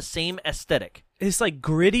have the same aesthetic. It's like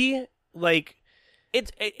gritty, like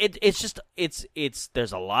It's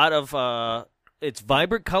there's a lot of it's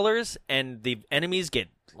vibrant colors, and the enemies get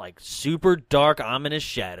like super dark, ominous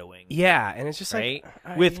shadowing. yeah, and it's just Right?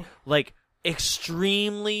 like With like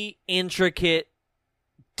extremely intricate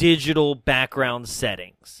digital background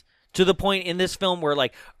settings To the point in this film where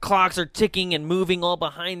like clocks are ticking and moving all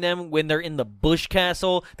behind them when they're in the bush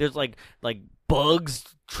castle. There's like bugs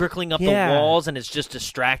trickling up the walls, and it's just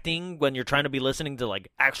distracting when you're trying to be listening to like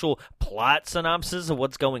actual plot synopsis of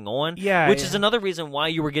what's going on. Which is another reason why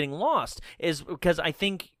you were getting lost, is because I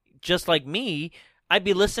think just like me, I'd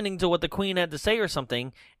be listening to what the Queen had to say or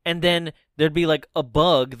something, and then there'd be like a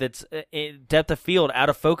bug that's in depth of field out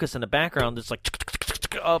of focus in the background that's like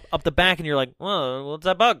up the back, and you're like, "Whoa, what's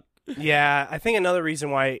that bug?" Yeah, I think another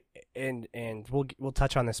reason why, and we'll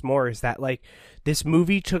touch on this more, is that like this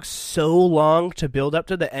movie took so long to build up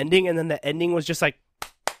to the ending, and then the ending was just like,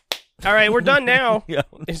 all right, we're done now. Yeah.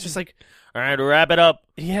 It's just like, all right, wrap it up.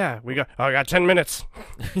 Yeah, I got 10 minutes.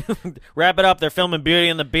 Wrap it up. They're filming Beauty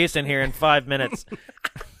and the Beast in here in 5 minutes.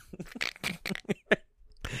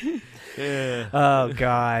 Oh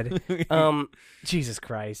God. Jesus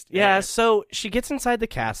Christ. Yeah, so she gets inside the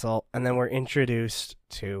castle, and then we're introduced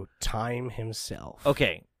to Time himself.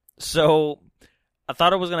 Okay, so I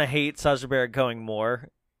thought I was going to hate Sacha Baron Cohen more.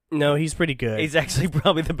 No, he's pretty good. He's actually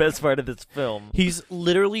probably the best part of this film. He's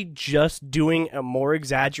literally just doing a more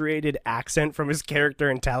exaggerated accent from his character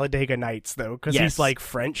in Talladega Nights, though, because he's like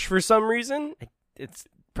French for some reason. It's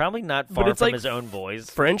probably not far from his own voice.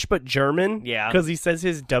 French, but German. Yeah. Because he says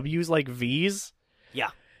his W's like V's. Yeah.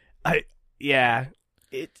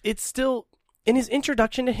 It's still... In his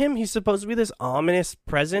introduction to him, he's supposed to be this ominous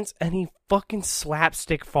presence, and he fucking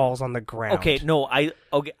slapstick falls on the ground. Okay, no, I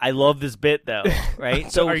love this bit though,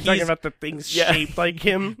 right? So are you talking about the things shaped like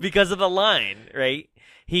him? Because of the line, right?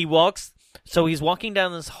 He's walking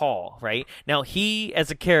down this hall, right? Now he,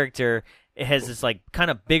 as a character, has this like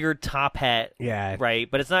kind of bigger top hat, right?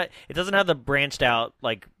 But it doesn't have the branched out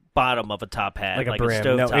like bottom of a top hat, like a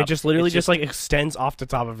brim. No, it just literally just like extends off the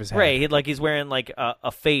top of his head. Right, he's wearing like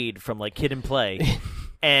a fade from like Kid and Play,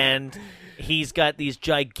 and he's got these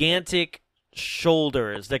gigantic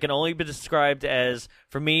shoulders that can only be described as,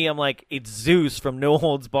 for me, I'm like, it's Zeus from No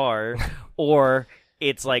Holds Bar, or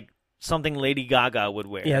it's like something Lady Gaga would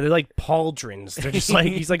wear. Yeah, they're like pauldrons. They're just like,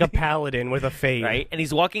 he's like a paladin with a fade, right? And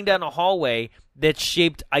he's walking down a hallway that's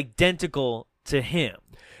shaped identical to him.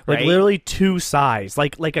 Like literally two sides,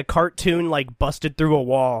 like a cartoon, like busted through a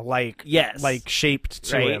wall, like like shaped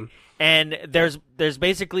to him. And there's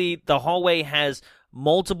basically, the hallway has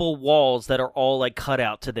multiple walls that are all like cut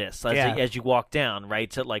out to this as you walk down, right?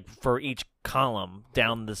 To like for each column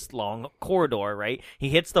down this long corridor, right? He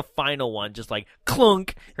hits the final one, just like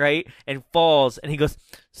clunk, right, and falls, and he goes,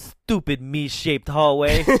 "Stupid me-shaped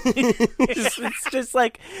hallway." It's just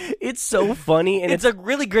like, it's so funny, and it's a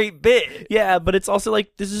really great bit. Yeah, but it's also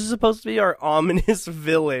like, this is supposed to be our ominous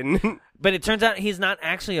villain. But it turns out he's not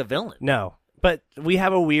actually a villain. No, but we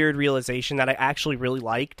have a weird realization that I actually really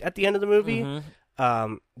liked at the end of the movie.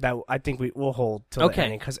 That I think we'll hold till the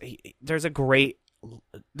ending, because there's a great.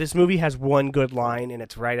 This movie has one good line, and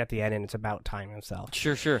it's right at the end, and it's about Time himself.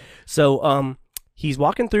 Sure. So, he's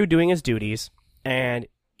walking through doing his duties, and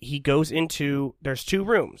he goes into. There's two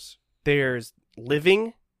rooms. There's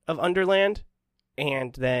living of Underland,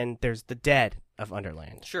 and then there's the dead of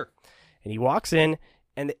Underland. Sure. And he walks in,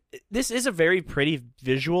 and this is a very pretty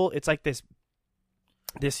visual. It's like this.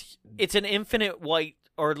 It's an infinite white.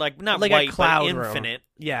 Or like not like white, a cloud but infinite,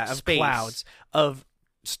 room. Of space. Clouds of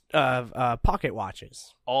pocket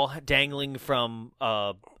watches, all dangling from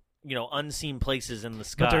unseen places in the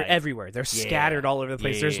sky. But they're everywhere. They're scattered all over the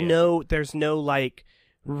place. There's no like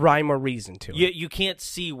rhyme or reason to it. You can't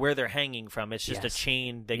see where they're hanging from. It's just a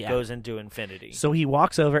chain that goes into infinity. So he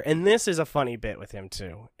walks over, and this is a funny bit with him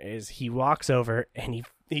too. Is he walks over and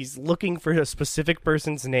he's looking for a specific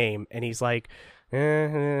person's name, and he's like.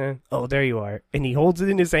 Oh, there you are. And he holds it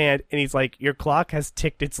in his hand, and he's like, "Your clock has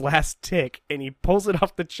ticked its last tick." And he pulls it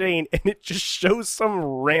off the chain, and it just shows some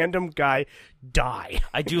random guy die.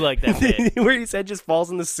 I do like that bit. Where his head just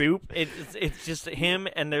falls in the soup. It's just him,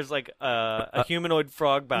 and there's like a humanoid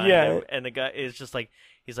frog behind him, and the guy is just like,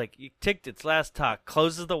 he's like, "You ticked its last tick,"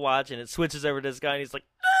 closes the watch, and it switches over to this guy, and he's like,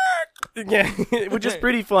 yeah, which is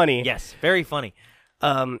pretty funny. Yes, very funny.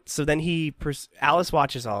 So then Alice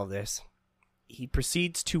watches all of this. He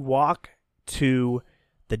proceeds to walk to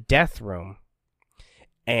the death room,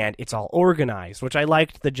 and it's all organized, which I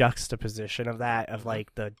liked the juxtaposition of that, of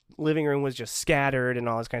like the living room was just scattered and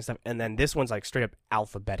all this kind of stuff, and then this one's like straight up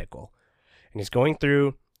alphabetical. And he's going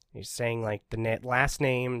through, he's saying like the last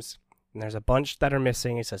names, and there's a bunch that are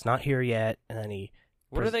missing. He says, "Not here yet," and then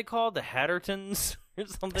what are they called? The Hattertons or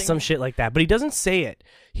something? Some shit like that, but he doesn't say it.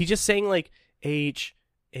 He's just saying like H,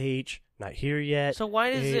 not here yet. So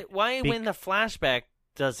why when the flashback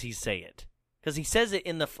does he say it? Because he says it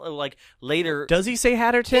in the later. Does he say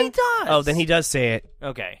Hatterton? He does. Oh, then he does say it.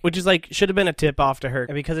 Okay. Which is should have been a tip off to her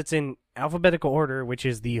because it's in alphabetical order, which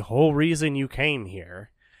is the whole reason you came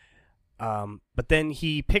here. But then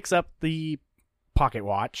he picks up the pocket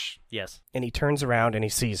watch Yes. and he turns around and he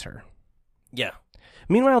sees her. Yeah.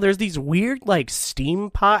 Meanwhile, there's these weird steam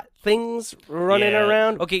pot things running Yeah.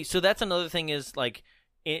 around. Okay, so that's another thing is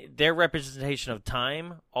their representation of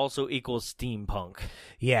time also equals steampunk.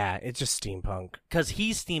 Yeah, it's just steampunk. Because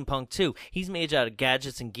he's steampunk too. He's made out of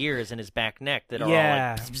gadgets and gears in his back neck that are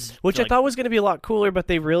Yeah, all like... pss, pss, which like, I thought was going to be a lot cooler, but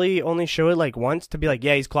they really only show it once to be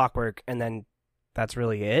yeah, he's clockwork, and then that's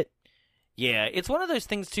really it. Yeah, it's one of those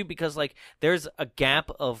things too because there's a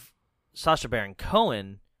gap of Sacha Baron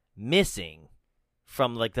Cohen missing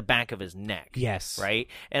from the back of his neck. Yes. Right?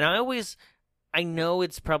 And I know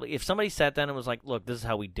it's probably, if somebody sat down and was look, this is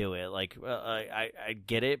how we do it, I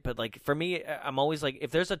get it, but for me, I'm always if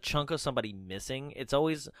there's a chunk of somebody missing, it's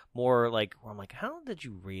always more I'm how did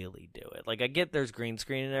you really do it? I get there's green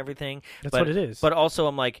screen and everything. That's what it is. But also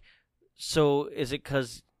I'm so is it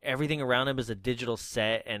because everything around him is a digital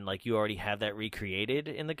set and you already have that recreated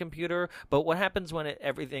in the computer? But what happens when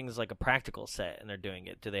everything's a practical set and they're doing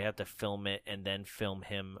it? Do they have to film it and then film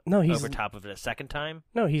him over top of it a second time?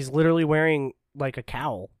 No, he's literally wearing a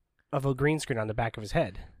cowl of a green screen on the back of his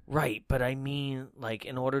head. Right, but I mean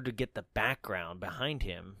in order to get the background behind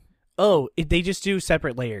him. Oh, they just do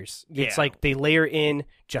separate layers. It's Yeah. they layer in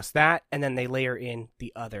just that, and then they layer in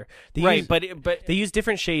the other. They Right, use, but they use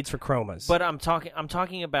different shades for chromas. But I'm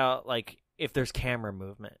talking about if there's camera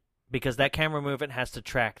movement, because that camera movement has to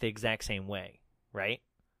track the exact same way, right?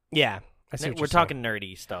 yeah, I see. What We're you're talking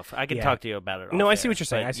nerdy stuff. I can Yeah. talk to you about it. No, off I see air, what you're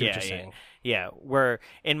saying. but I see what yeah, you're yeah, saying. Yeah, where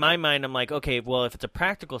in my mind I'm okay, well, if it's a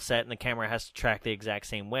practical set and the camera has to track the exact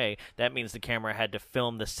same way, that means the camera had to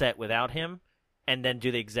film the set without him and then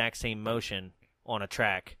do the exact same motion on a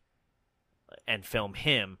track and film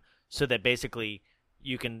him, so that basically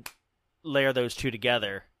you can layer those two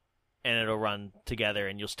together and it'll run together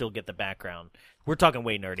and you'll still get the background. We're talking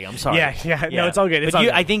way nerdy. I'm sorry. Yeah. No, it's all good. It's But all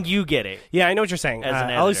good. I think you get it. Yeah, I know what you're saying. As an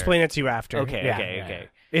I'll editor. explain it to you after. Okay, Yeah, okay, yeah, okay.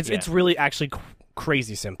 yeah. Yeah. It's really actually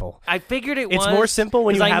crazy simple. I figured it It's was. more simple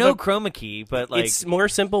when you 'cause I have know a- chroma key, but It's more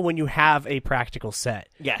simple when you have a practical set.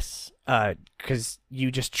 yes. Because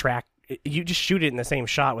you just shoot it in the same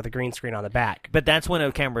shot with a green screen on the back. But that's when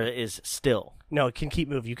a camera is still. No, it can keep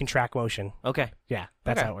moving. You can track motion. Okay. Yeah,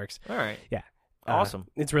 that's Okay. how it works. All right. Yeah. Awesome.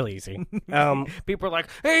 It's really easy. People are like,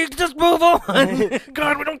 hey, just move on.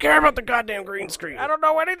 God, we don't care about the goddamn green screen. I don't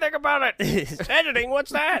know anything about it. It's editing.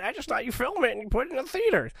 What's that? I just thought you film it and you put it in the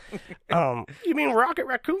theater. You mean Rocket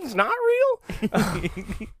Raccoon's not real?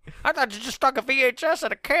 I thought you just stuck a VHS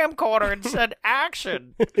at a camcorder and said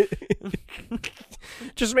action.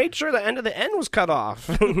 Just made sure the end of the end was cut off.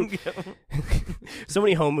 So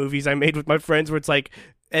many home movies I made with my friends where it's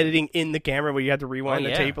editing in the camera where you had to rewind the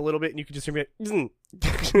yeah. tape a little bit and you could just be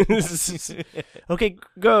okay,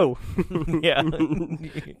 go. Yeah.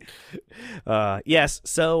 Yes,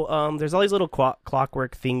 so there's all these little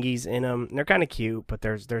clockwork thingies in them. They're kind of cute, but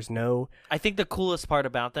there's no... I think the coolest part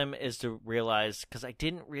about them is to realize, because I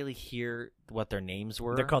didn't really hear what their names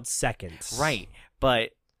were. They're called seconds. Right.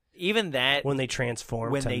 But even that... When they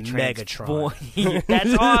transform to they Megatron.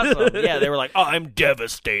 That's awesome. Yeah, they were like, oh, I'm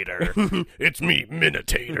Devastator. It's me,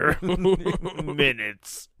 Minotator.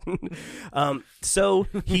 Minutes. So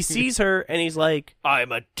he sees her and he's like,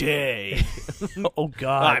 I'm a day. oh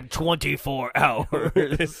God. I'm 24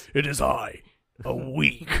 hours. It is I, a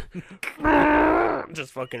week.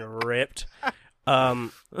 Just fucking ripped.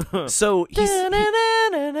 So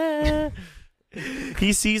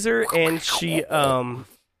he sees her and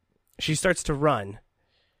she starts to run,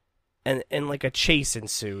 and a chase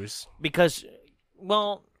ensues. Because,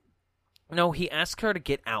 well, no, he asks her to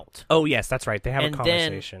get out. Oh yes, that's right. They have a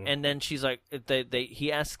conversation. And then she's like,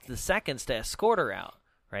 he asks the seconds to escort her out,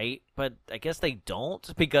 right? But I guess they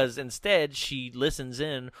don't, because instead she listens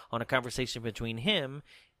in on a conversation between him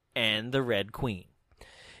and the Red Queen.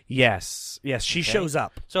 Yes, she shows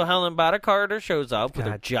up. So Helen Bonham Carter shows up with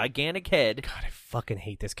a God. gigantic head. God, I fucking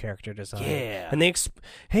hate this character design. Yeah. And they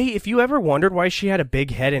hey, if you ever wondered why she had a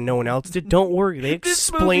big head and no one else did, don't worry. They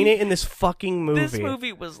explain it in this fucking movie. This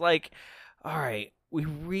movie was like, all right, we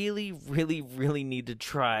really, really, really need to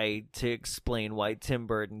try to explain why Tim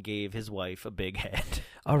Burton gave his wife a big head.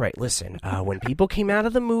 All right, listen. When people came out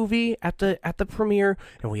of the movie at the premiere,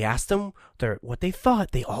 and we asked them what they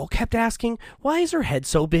thought, they all kept asking, "Why is her head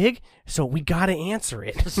so big?" So we gotta answer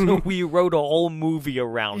it. So we wrote a whole movie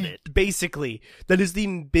around it. Basically, that is the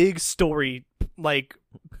big story,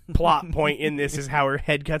 plot point in this is how her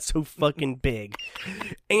head got so fucking big.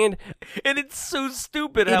 And it's so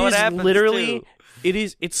stupid how it is happens. literally too.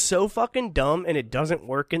 it's so fucking dumb, and it doesn't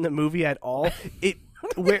work in the movie at all.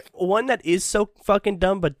 One that is so fucking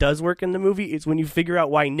dumb but does work in the movie is when you figure out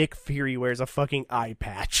why Nick Fury wears a fucking eye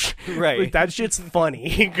patch. Right. Like, that shit's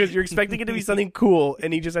funny because you're expecting it to be something cool,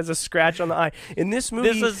 and he just has a scratch on the eye. In this movie,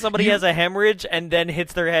 This is somebody has a hemorrhage and then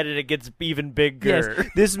hits their head and it gets even bigger. Yes,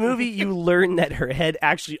 this movie, you learn that her head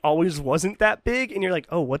actually always wasn't that big, and you're like,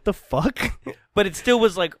 oh, what the fuck? But it still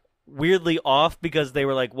was like weirdly off because they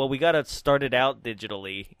were like, well, we got to start it out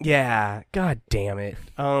digitally. Yeah, god damn it.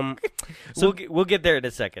 So we'll get there in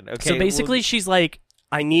a second. Okay. So basically, she's like,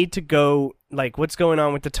 I need to go, like, what's going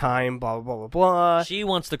on with the time, blah, blah, blah, blah, blah. She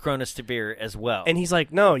wants the chronosphere as well. And he's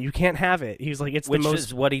like, no, you can't have it. He's like, it's which the most...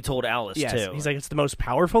 is what he told Alice, yes, too. he's like, it's the most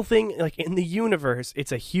powerful thing, like, in the universe.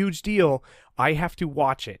 It's a huge deal. I have to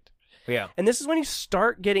watch it. Yeah. And this is when you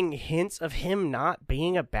start getting hints of him not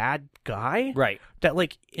being a bad guy. Right. That,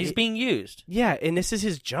 like... He's being used. Yeah, and this is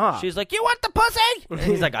his job. She's like, you want the pussy? And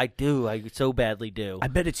he's like, I do. I so badly do. I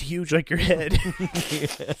bet it's huge like your head.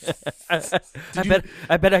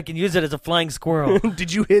 I bet I can use it as a flying squirrel.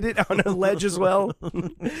 Did you hit it on a ledge as well?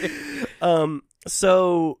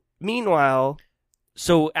 So, meanwhile...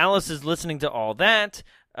 So Alice is listening to all that,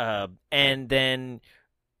 and then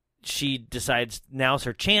she decides now's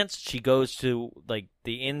her chance. She goes to like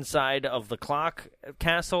the inside of the clock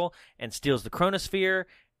castle and steals the chronosphere,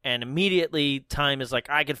 and immediately Time is like,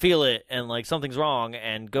 I can feel it, and like something's wrong,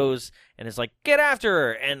 and goes and is like, get after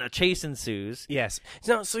her, and a chase ensues. Yes.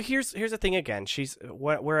 So here's the thing again. She's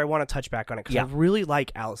where I want to touch back on it because Yeah. I really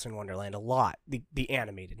like Alice in Wonderland a lot. The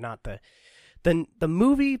animated, not the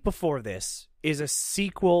movie before this is a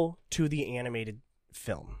sequel to the animated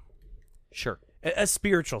film. Sure. A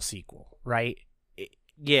spiritual sequel, right?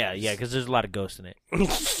 Yeah, because there's a lot of ghosts in it.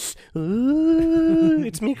 Ooh,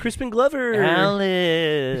 it's me, Crispin Glover.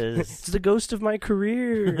 Alice. It's the ghost of my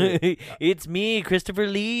career. It's me, Christopher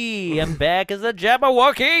Lee. I'm back as a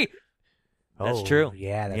Jabberwocky. That's true.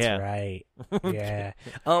 Yeah, that's Yeah. right. Yeah.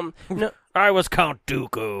 No, I was Count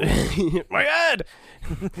Dooku. my head.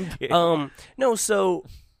 No, so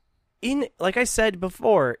like I said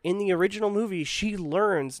before, in the original movie, she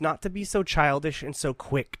learns not to be so childish and so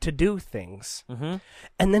quick to do things. Mm-hmm.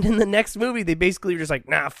 And then in the next movie, they basically were just like,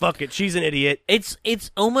 nah, fuck it, she's an idiot. It's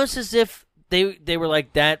almost as if they were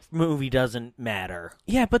like, that movie doesn't matter.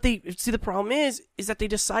 Yeah, but the problem is that they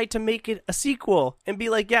decide to make it a sequel and be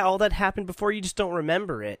like, yeah, all that happened before, you just don't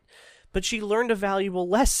remember it. But she learned a valuable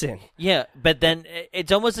lesson. Yeah, but then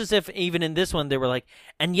it's almost as if even in this one they were like,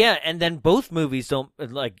 and then both movies don't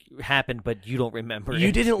like happen, but you don't remember. You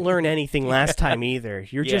it. didn't learn anything last time either.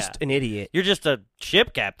 You're just an idiot. You're just a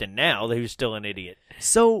ship captain now who's still an idiot.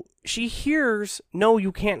 So she hears, no,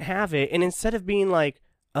 you can't have it. And instead of being like,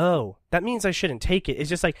 oh, that means I shouldn't take it, it's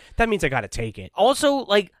just like, that means I got to take it. Also,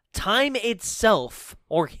 like, Time itself,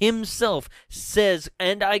 or himself, says,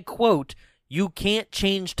 and I quote, you can't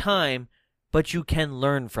change time, but you can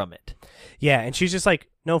learn from it. Yeah, and she's just like,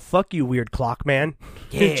 no, fuck you, weird clock man.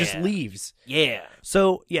 Yeah. It just leaves. Yeah.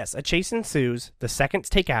 So, yes, a chase ensues. The seconds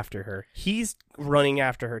take after her. He's running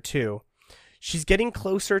after her, too. She's getting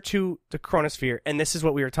closer to the chronosphere, and this is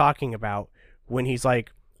what we were talking about when he's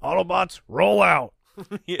like, Autobots, roll out.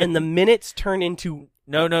 Yeah. And the minutes turn into...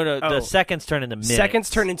 No. Oh. The seconds turn into minutes. Seconds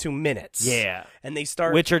turn into minutes. Yeah. And they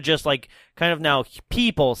start... Which are just like kind of now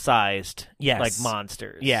people-sized, Yes. like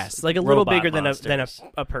monsters. Yes, like a little Robot bigger than monsters.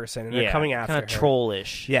 a person, and they're coming after kind of her.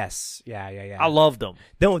 trollish. Yes, yeah. I loved them.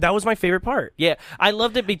 No, that was my favorite part. Yeah, I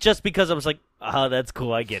loved it just because I was like, oh, that's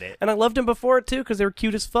cool, I get it. And I loved them before it, too, because they were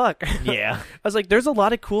cute as fuck. Yeah. I was like, there's a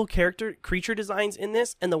lot of cool creature designs in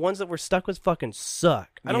this, and the ones that we're stuck with fucking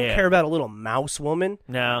suck. I don't Yeah. care about a little mouse woman.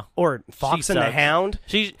 No. Or Fox She and the sucks. Hound.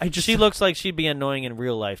 She looks like she'd be annoying in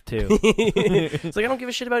real life, too. It's like, I don't give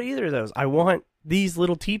a shit about either of those. I want these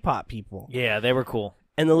little teapot people. Yeah, they were cool.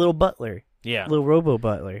 And the little butler. Yeah. Little robo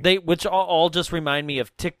butler. Which all just remind me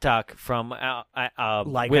of TikTok from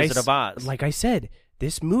Wizard of Oz. Like I said,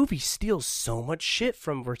 this movie steals so much shit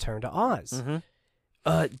from Return to Oz.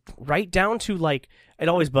 Mm-hmm. Right down to, like, it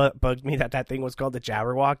always bugged me that thing was called the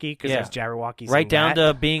Jabberwocky, because Yeah. there's Jabberwockies Right in down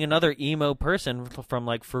that. to being another emo person from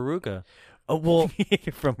like Faruka. Oh, well,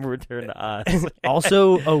 from Return to Oz.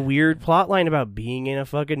 also a weird plot line about being in a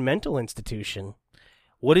fucking mental institution.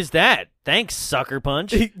 What is that? Thanks, Sucker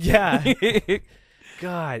Punch. Yeah.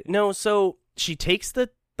 God. No, so she takes the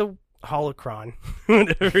holocron,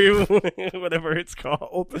 whatever it's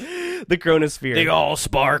called, the chronosphere. The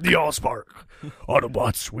The Allspark.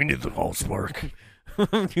 Autobots, we need the Allspark.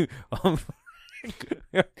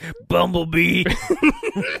 Bumblebee.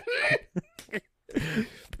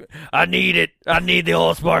 I need it. I need the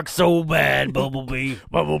horse mark so bad, Bumblebee.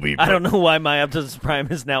 Bumblebee. I don't know why my Optimus Prime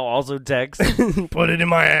is now also text. Put it in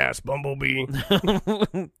my ass, Bumblebee.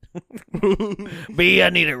 B, I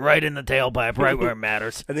need it right in the tailpipe, right where it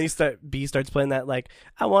matters. And then B starts playing that like,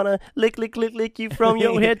 I wanna lick you from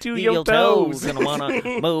your head to your toes. And I wanna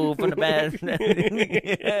move from the bed.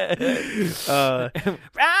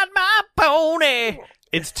 Ride my pony.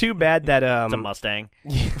 It's too bad that It's a Mustang.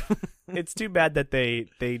 It's too bad that they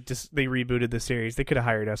rebooted the series. They could have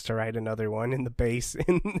hired us to write another one in the base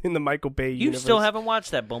in the Michael Bay You universe. still haven't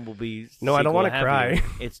watched that Bumblebee. No, I don't want wanna to cry.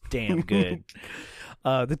 It's damn good.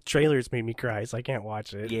 The trailers made me cry, so I can't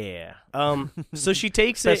watch it. Yeah. So she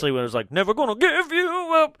takes Especially when it was like, never gonna give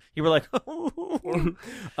you up. You were like,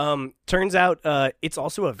 it. Turns out it's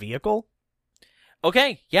also a vehicle.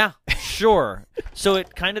 okay, yeah, sure. So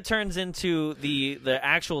it kind of turns into the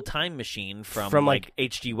actual time machine from like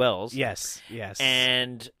H.G. Wells. Yes.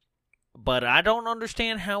 But I don't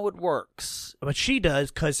understand how it works. But she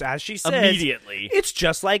does, because as she says, Immediately. it's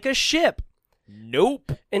just like a ship.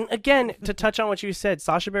 Nope. And again, to touch on what you said,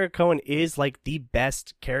 Sacha Baron Cohen is like the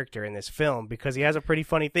best character in this film because he has a pretty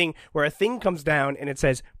funny thing where a thing comes down and it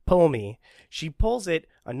says, pull me. She pulls it.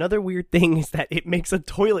 Another weird thing is that it makes a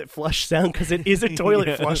toilet flush sound because it is a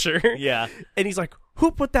toilet flusher. Yeah. And he's like,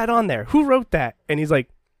 who put that on there? Who wrote that? And he's like,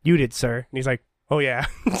 you did, sir. And he's like, oh yeah.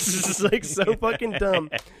 It's like so fucking dumb.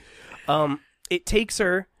 It takes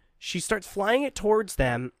her, she starts flying it towards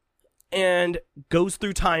them, and goes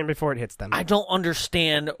through time before it hits them. I don't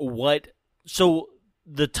understand what... So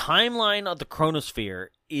the timeline of the Chronosphere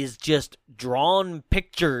is just drawn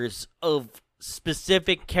pictures of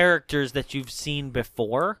specific characters that you've seen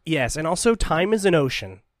before. Yes, and also time is an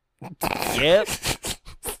ocean. Yep.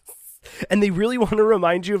 And they really want to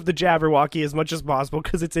remind you of the Jabberwocky as much as possible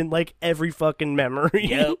because it's in like every fucking memory.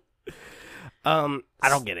 Yep. I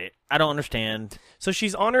don't get it. I don't understand. So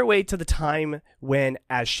she's on her way to the time when,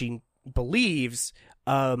 as she believes,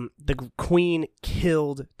 the queen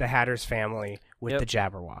killed the Hatter's family with the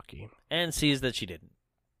Jabberwocky. And sees that she didn't.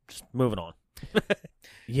 Just moving on.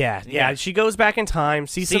 Yeah. She goes back in time,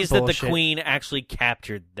 sees that some the bullshit. Queen actually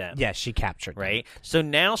captured them. Yes, she captured them. Right? So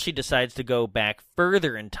now she decides to go back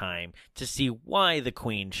further in time to see why the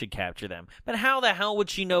Queen should capture them. But how the hell would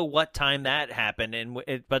she know what time that happened?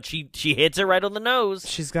 But she hits it right on the nose.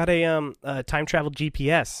 She's got a time travel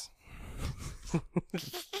GPS.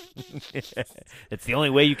 It's the only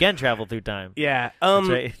way you can travel through time. Yeah. That's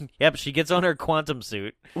right. Yep, she gets on her quantum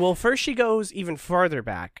suit. Well, first she goes even farther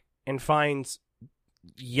back and finds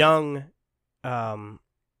young does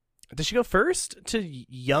she go first to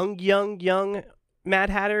young Mad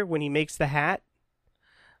Hatter when he makes the hat?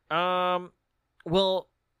 Well,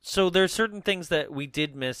 so there's certain things that we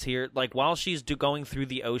did miss here. Like while she's going through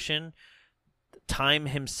the ocean, Time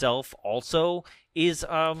himself also is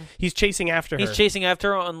he's chasing after her. He's chasing after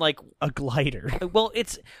her on like a glider. Well,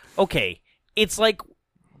 it's okay. It's like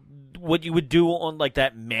what you would do on like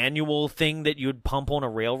that manual thing that you would pump on a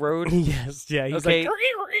railroad. Yes, yeah. He's okay. like,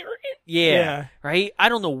 yeah, right? I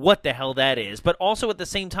don't know what the hell that is, but also at the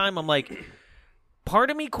same time, I'm like, part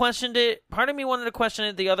of me questioned it, part of me wanted to question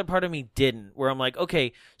it, the other part of me didn't, where I'm like,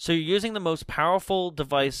 okay, so you're using the most powerful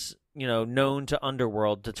device, known to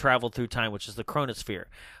Underworld to travel through time, which is the Chronosphere,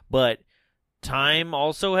 but Time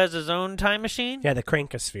also has his own time machine? Yeah, the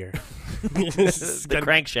Crankosphere. The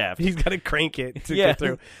crankshaft. He's got to crank it to Yeah.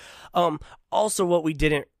 go through. Also, what we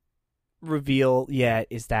didn't reveal yet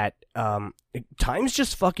is that Time's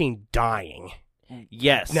just fucking dying.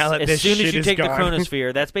 Yes. Now that as this soon as shit you is take the gone.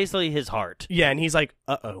 Chronosphere, that's basically his heart, Yeah, and he's like,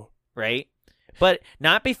 uh-oh. right? But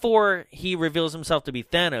not before he reveals himself to be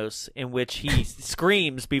Thanos, in which he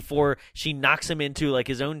screams before she knocks him into like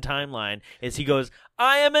his own timeline as he goes,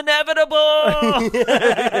 I am inevitable!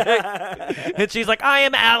 And she's like, I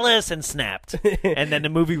am Alice, and snapped. And then the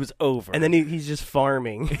movie was over. And then he's just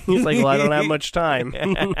farming. He's like, well, I don't have much time.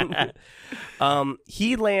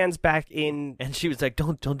 He lands back in... And she was like,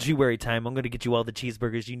 don't you worry, Time. I'm going to get you all the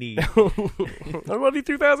cheeseburgers you need. I love you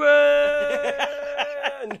 3000!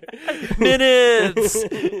 Minutes!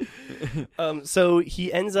 So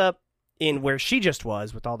he ends up in where she just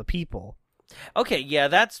was with all the people. Okay, yeah,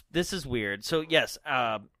 this is weird. So yes,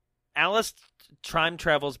 Alice time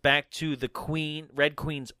travels back to the Red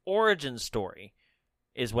Queen's origin story,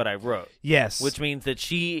 is what I wrote. Yes. Which means that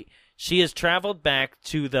she has traveled back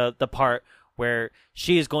to the part where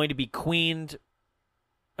she is going to be crowned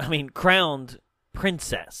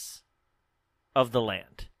princess of the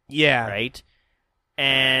land. Yeah. Right?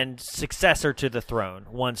 And successor to the throne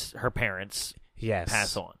once her parents Yes.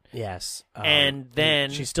 pass on. Yes. And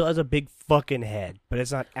then she still has a big fucking head, but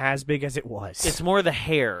it's not as big as it was. it's more the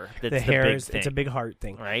hair that's the hair big is thing, it's a big heart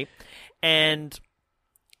thing. right? And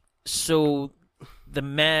so the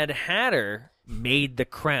Mad Hatter made the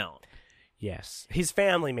crown. Yes. His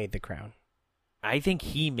family made the crown. I think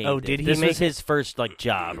he made. Oh, it. did he This make was his first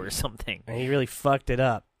job or something. And he really fucked it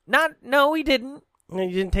up. No, he didn't. And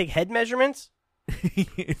you didn't take head measurements?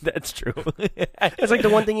 That's true. That's like the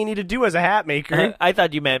one thing you need to do as a hat maker. I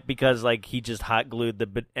thought you meant because he just hot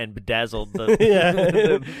glued and bedazzled the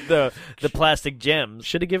Yeah. the plastic gems.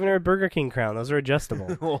 Should have given her a Burger King crown. Those are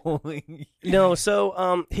adjustable. No,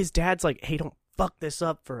 so his dad's like, hey, don't fuck this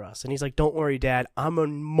up for us. And he's like, don't worry, Dad. I'm a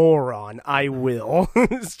moron. I will.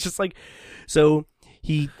 It's just like, so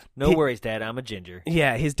No worries, Dad. I'm a ginger.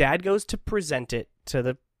 Yeah, his dad goes to present it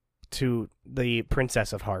to the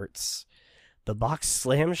Princess of Hearts. The box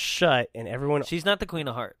slams shut, and everyone. She's not the Queen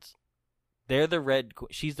of Hearts. They're the red.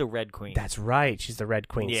 She's the Red Queen. That's right. She's the Red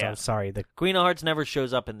Queen. So Yeah. I'm sorry. Queen of Hearts never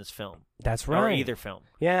shows up in this film. That's Or right. either film.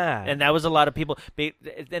 Yeah. And that was a lot of people.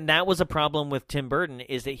 And that was a problem with Tim Burton,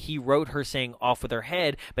 is that he wrote her saying off with her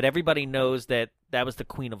head, but everybody knows that was the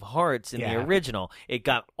Queen of Hearts in the Yeah. original. It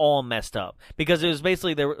got all messed up. Because it was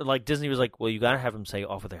basically, Disney was like, well, you got to have him say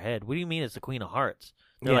off with her head. What do you mean it's the Queen of Hearts?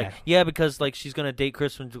 They're like, yeah, because she's going to date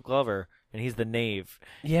Crispin Glover, and he's the knave.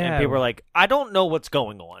 Yeah. And people were like, I don't know what's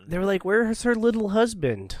going on. They were like, "Where's her little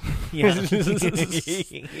husband?" Yeah.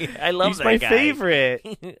 I love He's that my guy.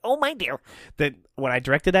 favorite. Oh, my dear. That when I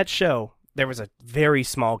directed that show, there was a very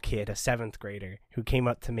small kid, a 7th grader, who came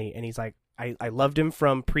up to me and he's like, I loved him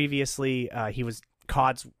from previously. He was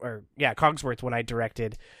Cogsworth when I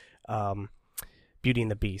directed Beauty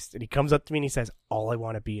and the Beast. And he comes up to me and he says, all I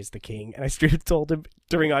want to be is the king. And I straight up told him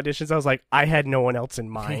during auditions, I was like, I had no one else in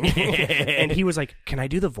mind. And he was like, can I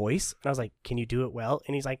do the voice? And I was like, can you do it well?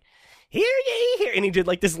 And he's like, hear ye, hear. And he did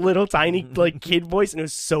this little tiny kid voice, and it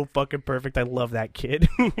was so fucking perfect. I love that kid.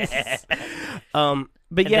 But And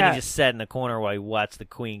yeah, then he just sat in the corner while he watched the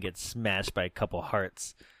queen get smashed by a couple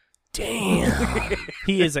hearts. damn.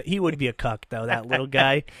 He would be a cuck though, that little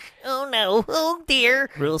guy. Oh no! Oh dear!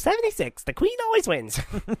 Rule 76: the queen always wins.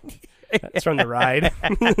 That's from The Ride.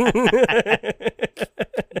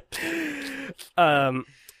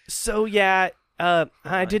 So yeah,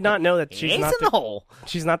 I did not know that she's Ace not in the hole.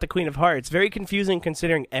 she's not the Queen of Hearts. Very confusing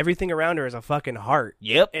considering everything around her is a fucking heart.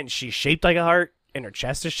 Yep. And she's shaped like a heart, and her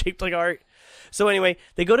chest is shaped like a heart. So anyway,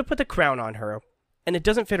 they go to put the crown on her, and it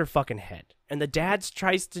doesn't fit her fucking head. And the dad's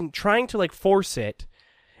trying to force it,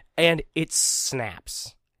 and it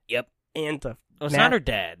snaps. Yep. And the It's not her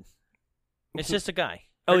dad. It's just a guy.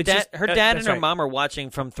 Oh, Her it's dad, just- her dad that's and her right. mom are watching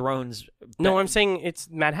from Thrones. No, I'm saying it's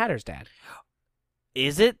Mad Hatter's dad.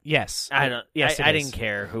 Is it? Yes. I don't. Yes, I it didn't is.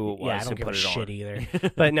 care who it was Yeah, I who don't give put a it shit on.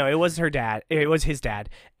 either. But no, it was her dad. It was his dad,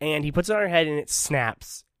 and he puts it on her head, and it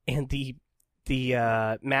snaps. And the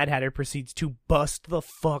Mad Hatter proceeds to bust the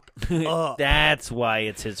fuck up. That's why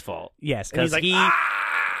it's his fault. Yes, and he's Because like,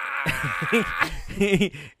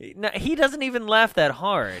 no, he doesn't even laugh that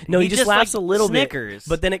hard. no, he just laughs a little snickers. bit,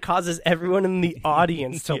 but then it causes everyone in the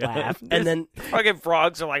audience to laugh, and then fucking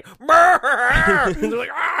frogs are like, "Brr!" they're like,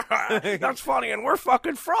 ah, that's funny, and we're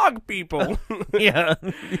fucking frog people. Yeah,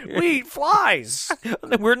 We eat flies.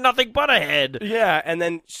 we're nothing but a head. Yeah, and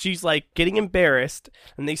then she's getting embarrassed,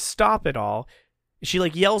 and they stop it all. She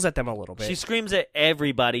yells at them a little bit. She screams at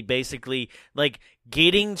everybody, basically,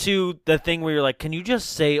 getting to the thing where you're like, "Can you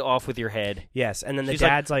just say off with your head?" Yes, and then the She's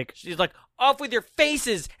dad's she's like, "Off with your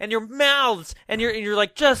faces and your mouths," and you're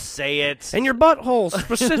like, "Just say it." and your butthole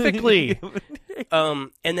specifically.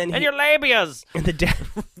 And then And your labias. and the dad,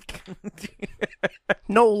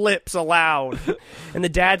 no lips allowed. And the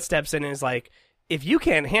dad steps in and is like, "If you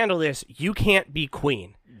can't handle this, you can't be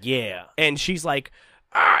queen." Yeah. And she's like,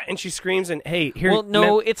 "Ah!" And she screams and, "Hey, here." Well,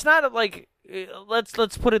 no, it's not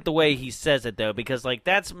let's put it the way he says it though, because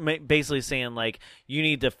that's basically saying you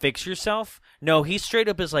need to fix yourself. No, he straight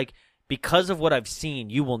up is like, because of what I've seen,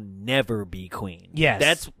 you will never be queen. Yes.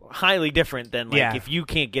 That's highly different than Yeah. if you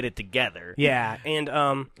can't get it together. Yeah,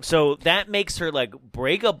 and So that makes her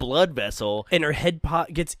break a blood vessel. and her head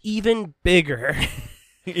pot gets even bigger.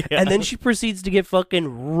 Yeah. And then she proceeds to get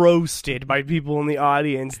fucking roasted by people in the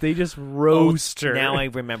audience. They just roast her. Now I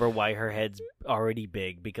remember why her head's already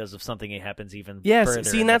big, because of something that happens even Yes, further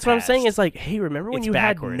see, in and the that's what I'm saying. past. It's hey, remember when It's you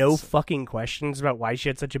had backwards. no fucking questions about why she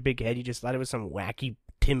had such a big head? You just thought it was some wacky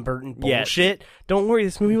Tim Burton Yes. bullshit? Don't worry,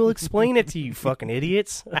 this movie will explain it to you, fucking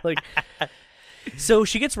idiots. So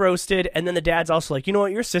she gets roasted, and then the dad's also like, you know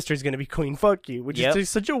what, your sister's going to be queen, fuck you, which Yep. is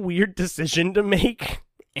just such a weird decision to make.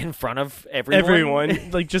 in front of everyone.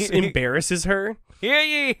 Everyone, just embarrasses her. Hear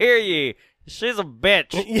ye, hear ye. She's a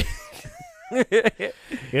bitch.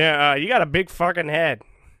 Yeah, you got a big fucking head.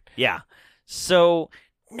 Yeah. So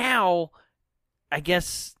now, I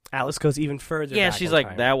guess. Alice goes even further. Yeah, back she's in like,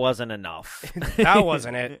 time. that wasn't enough. That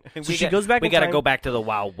wasn't it. So she goes back. We in got to time, go back to the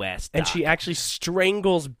Wild West. and Doc. she actually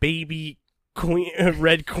strangles baby Queen,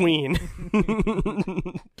 Red Queen.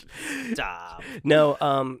 Stop. No,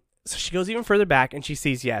 so she goes even further back, and she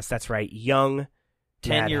sees, yes, that's right, young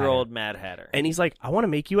 10-year-old Mad Hatter. And he's like, I want to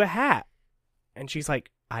make you a hat. And she's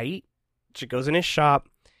like, She goes in his shop.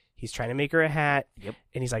 He's trying to make her a hat. Yep.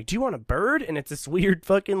 And he's like, do you want a bird? And it's this weird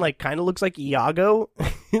fucking, like, kind of looks like Iago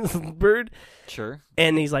bird. Sure.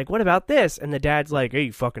 And he's like, what about this? And the dad's like, hey,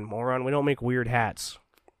 you fucking moron. We don't make weird hats.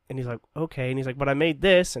 And he's like, okay. And he's like, but I made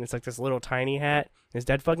this. And it's like this little tiny hat. And his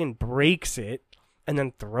dad fucking breaks it and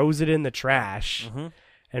then throws it in the trash. Mm-hmm.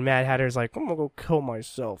 And Mad Hatter's like, I'm going to go kill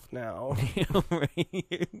myself now.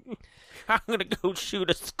 I'm going to go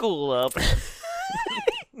shoot a school up.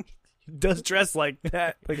 He does dress like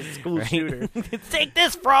that, like a school shooter. Take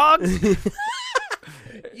this, frogs!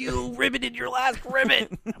 You riveted your last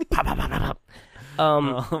rivet.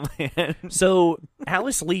 Oh, man. So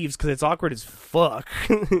Alice leaves because it's awkward as fuck.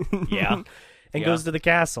 Yeah. And Yeah. goes to the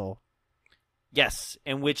castle. Yes,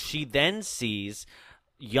 in which she then sees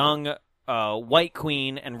young White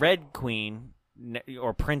Queen and Red Queen,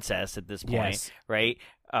 or Princess at this point, Yes. right?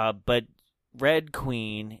 But White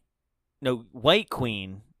Queen,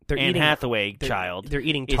 They're Anne eating- Hathaway child, They're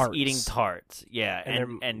eating is tarts. eating tarts. Yeah,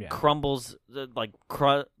 And and they're- yeah. crumbles,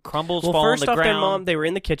 crumbles Well, fall first on the off, ground. they were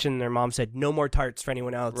in the kitchen. And their mom said, "No more tarts for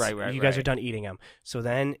anyone else. Right, You guys right. are done eating them." So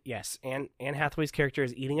then, yes, Anne Hathaway's character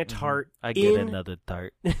is eating a tart. I get in, another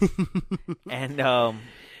tart. And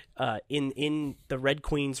in the Red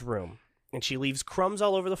Queen's room, and she leaves crumbs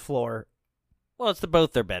all over the floor. well, it's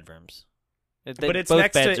both their bedrooms. But it's both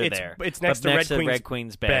next to- beds are it's- there. it's But next to Red Queen's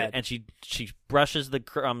Queen's bed, bed. and she brushes the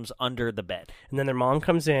crumbs under the bed. And then their mom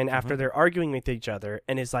comes in Mm-hmm. after they're arguing with each other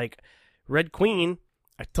and is like, Red Queen,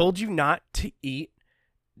 I told you not to eat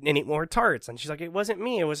any more tarts. And she's like, it wasn't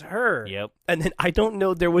me, it was her. Yep. And then I don't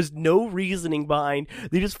know, there was no reasoning behind,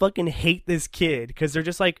 they just fucking hate this kid because they're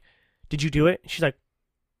just like, did you do it? She's like,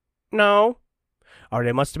 no. Or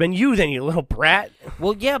it must have been you then, you little brat.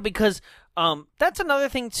 Well, yeah, because that's another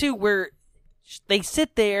thing too, where they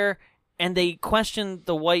sit there and they question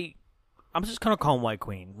the White. I'm just gonna call him White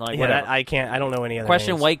Queen. Like, Yeah, whatever. I can't, I don't know any other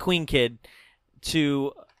Question names. White Queen kid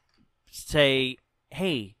to say,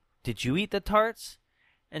 "Hey, did you eat the tarts?"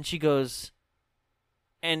 And she goes,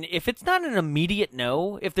 and if it's not an immediate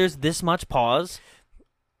no, if there's this much pause,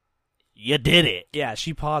 you did it. Yeah,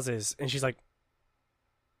 she pauses and she's like,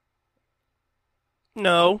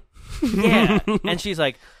 no. Yeah. And she's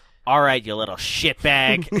like, all right, you little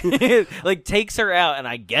shitbag. Like, takes her out and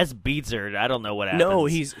I guess beats her. I don't know what happens. No,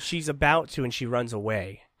 she's about to and she runs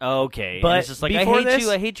away. Okay. But and it's just like, I before hate this-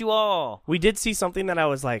 you. I hate you all. We did see something that I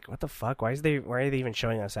was like, what the fuck? Why are they even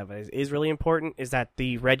showing us that? But is really important is that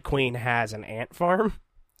the Red Queen has an ant farm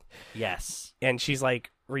Yes. and she's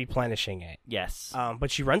like replenishing it. Yes. But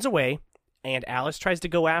she runs away and Alice tries to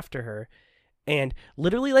go after her. And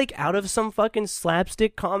literally, like, out of some fucking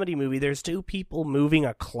slapstick comedy movie, there's two people moving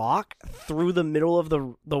a clock through the middle of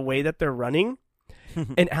the way that they're running.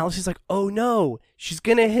 And Alice is like, oh no, she's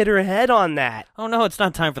gonna hit her head on that. Oh, no, it's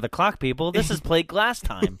not time for the clock, people. This is plate glass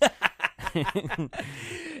time.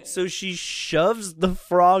 So she shoves the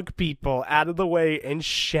frog people out of the way and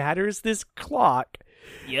shatters this clock.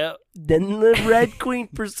 Yep. Then the Red Queen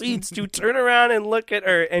proceeds to turn around and look at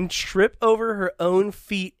her and trip over her own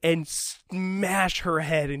feet and smash her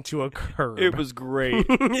head into a curb. It was great.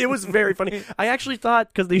 It was very funny. I actually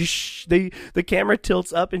thought because the camera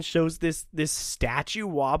tilts up and shows this statue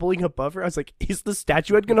wobbling above her. I was like, is the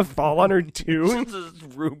statuette gonna fall on her too? This is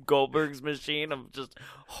Rube Goldberg's machine of just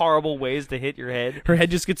horrible ways to hit your head. Her head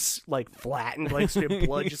just gets like flattened, like straight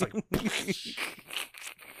blood, just like.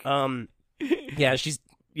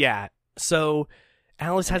 Yeah. So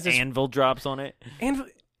Alice has this Anvil drops on it. and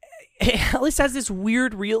Alice has this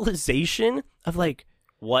weird realization of like,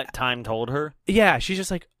 What time told her? yeah, she's just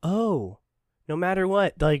like, oh, no matter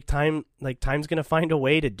what, time's gonna find a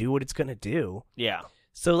way to do what it's gonna do. Yeah.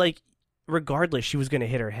 So like, regardless, she was gonna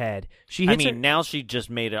hit her head. She I hits mean, now she just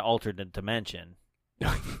made an alternate dimension.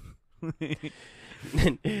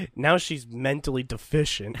 now she's mentally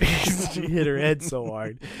deficient. She hit her head so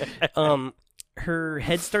hard. Her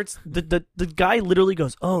head starts. The guy literally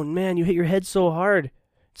goes, "Oh man, you hit your head so hard,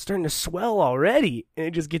 it's starting to swell already," and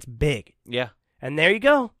it just gets big. Yeah. And there you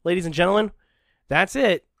go, ladies and gentlemen. That's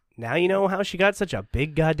it. Now you know how she got such a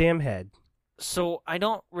big goddamn head. So I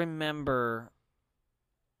don't remember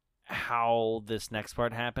how this next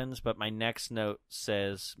part happens, but my next note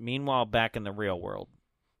says, meanwhile, back in the real world.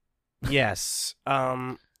 Yes.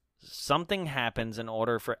 Something happens in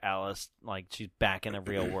order for Alice, like, she's back in the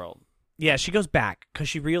real world. Yeah, she goes back because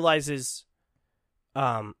she realizes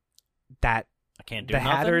that I can't do the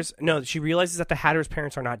nothing? Hatters... No, she realizes that the Hatters'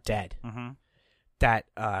 parents are not dead. Mm-hmm. That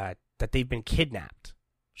they've been kidnapped.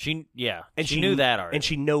 She And she knew that already. And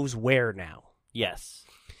she knows where now. Yes.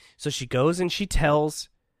 So she goes and she tells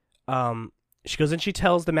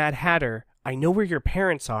the Mad Hatter, I know where your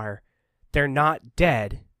parents are. They're not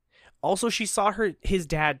dead. Also, she saw his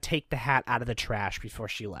dad take the hat out of the trash before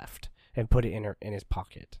she left and put it in his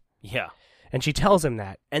pocket. Yeah. And she tells him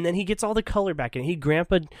that. And then he gets all the color back, and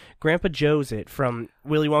Grandpa Joe's it from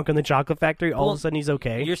Willy Wonka and the Chocolate Factory. All of a sudden, he's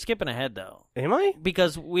okay. You're skipping ahead, though. Am I?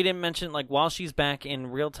 Because we didn't mention, like, while she's back in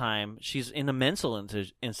real time, she's in a mental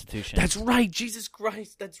institution. That's right. Jesus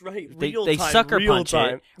Christ. That's right. They sucker punch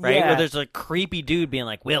it, right? Yeah. Where there's a creepy dude being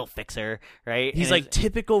like, we'll fix her, right? He's And like, it's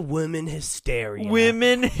typical women hysteria.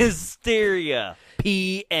 women hysteria.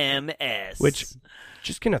 PMS. Which,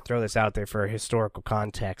 just going to throw this out there for a historical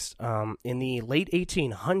context. In the late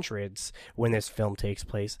 1800s, when this film takes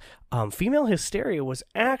place, female hysteria was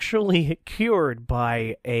actually cured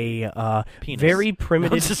by a Penis. very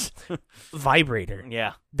primitive vibrator.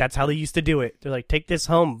 Yeah. That's how they used to do it. They're like, take this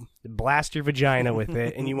home, blast your vagina with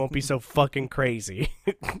it, and you won't be so fucking crazy.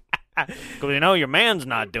 Because you know your man's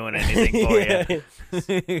not doing anything for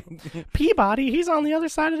you. Peabody, he's on the other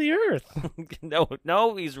side of the earth.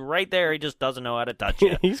 No, he's right there. He just doesn't know how to touch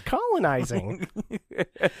you. He's colonizing.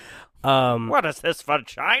 What is this,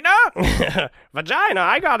 vagina? Vagina,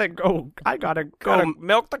 I gotta go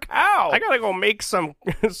Milk the cow. I gotta go make some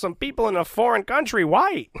people in a foreign country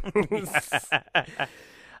white.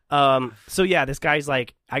 So yeah, this guy's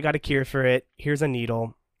like, I got a cure for it. Here's a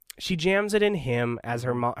needle. She jams it in him as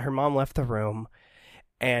her mom left the room,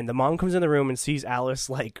 and the mom comes in the room and sees Alice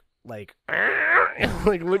like look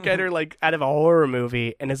at her like out of a horror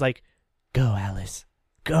movie, and is like, "Go, Alice,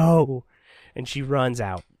 go," and she runs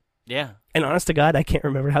out. Yeah. And honest to God, I can't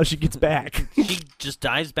remember how she gets back. She just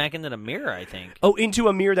dives back into the mirror, I think. Oh, into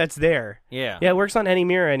a mirror that's there. Yeah. Yeah, it works on any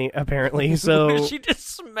mirror, apparently. So She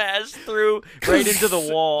just smashed through right into the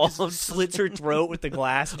wall. slits her throat with the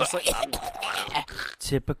glass, just like.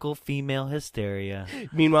 Typical female hysteria.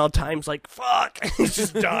 Meanwhile, Time's like, "Fuck," he's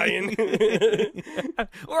just dying.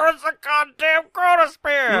 Where's the goddamn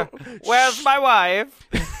chronosphere? Where's my wife?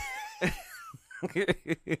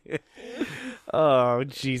 Oh,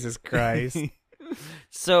 Jesus Christ.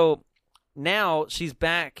 So now she's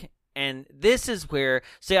back, and this is where...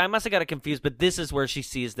 See, I must have got it confused, but this is where she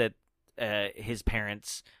sees that his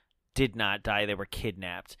parents did not die. They were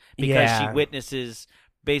kidnapped. Because she witnesses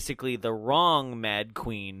basically the wrong Mad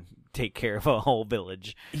Queen take care of a whole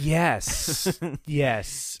village. Yes.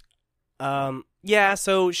 Yes. Yeah,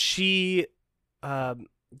 so she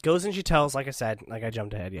goes and she tells, like I said, like I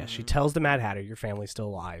jumped ahead, yes. She tells the Mad Hatter, your family's still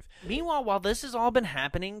alive. Meanwhile, while this has all been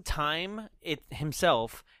happening, Time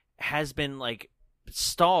himself has been, like,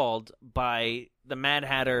 stalled by the Mad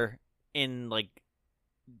Hatter in, like,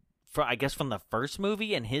 I guess from the first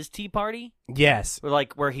movie and his tea party. Yes.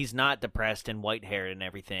 Where he's not depressed and white-haired and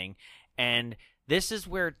everything. And this is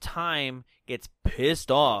where Time gets pissed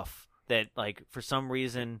off that, like, for some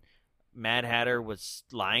reason... Mad Hatter was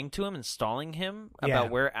lying to him and stalling him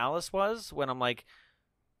about where Alice was, when I'm like,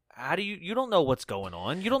 how do you don't know what's going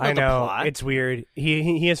on. You don't know, I know the plot. It's weird.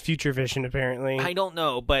 He has future vision, apparently. I don't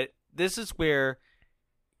know, but this is where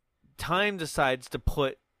Time decides to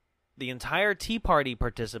put the entire tea party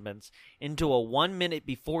participants into a 1 minute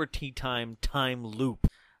before tea time loop.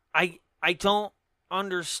 I don't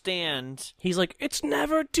understand. He's like, it's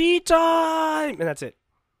never tea time, and that's it.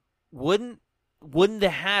 Wouldn't the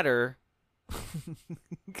Hatter...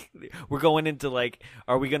 We're going into, like,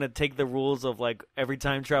 are we gonna take the rules of, like, every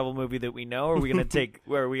time travel movie that we know, or are we gonna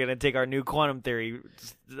take our new quantum theory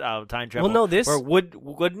time travel? Well, no, or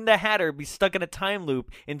wouldn't the Hatter be stuck in a time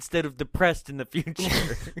loop instead of depressed in the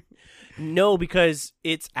future? No, because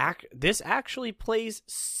this actually plays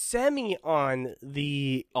semi on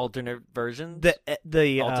the alternate versions,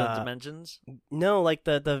 the alternate dimensions. No, like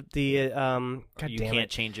the God you damn can't it.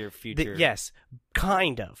 change your future. Yes,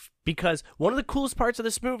 kind of. Because one of the coolest parts of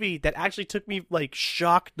this movie that actually took me, like,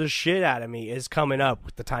 shocked the shit out of me is coming up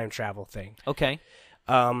with the time travel thing. Okay.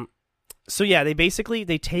 So yeah,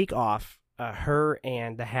 they take off her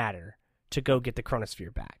and the Hatter to go get the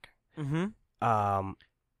chronosphere back. Mm-hmm.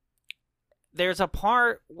 There's a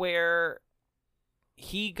part where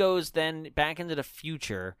he goes then back into the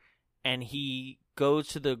future, and he goes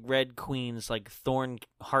to the Red Queen's, like, Thorn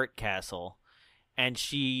Heart Castle, and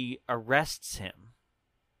she arrests him.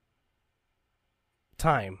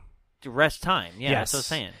 Time. Arrest time. Yeah, Yes. that's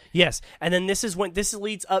what I'm saying. Yes, and then this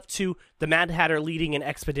leads up to the Mad Hatter leading an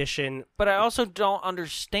expedition. But I also don't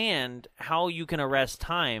understand how you can arrest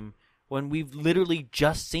time when we've literally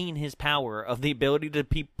just seen his power of the ability to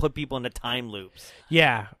put people into time loops.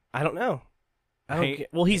 Yeah, I don't know.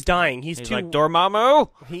 Well, he's dying. He's too like Dormammu.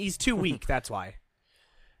 He's too weak. That's why.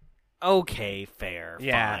 Okay, fair,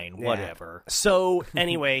 Yeah, fine, yeah. whatever. So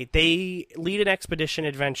anyway, they lead an expedition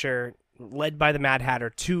adventure led by the Mad Hatter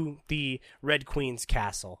to the Red Queen's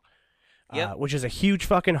castle, which is a huge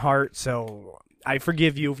fucking heart. So I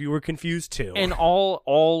forgive you if you were confused too. And all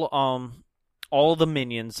the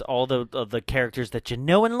minions, all the characters that you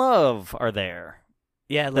know and love are there.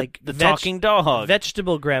 Yeah, like the talking dog,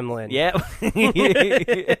 vegetable gremlin. Yep,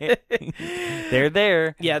 they're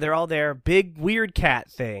there. Yeah, they're all there. Big weird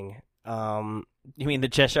cat thing. You mean the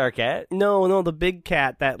Cheshire Cat? No, the big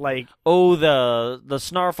cat that like. Oh, the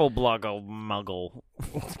Snarfle Bluggle Muggle.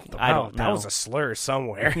 I don't know. That was a slur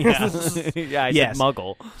somewhere. Yeah, yeah, I said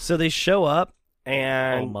Muggle. So they show up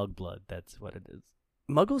and Muggblood. That's what it is.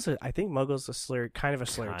 I think Muggle's a slur, kind of a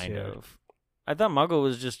slur Kind too. of. I thought Muggle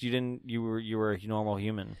was just you were a normal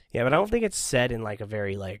human. Yeah, but I don't think it's said in like a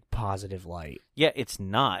very like positive light. Yeah, it's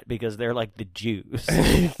not because they're like the Jews.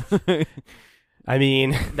 I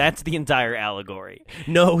mean, that's the entire allegory.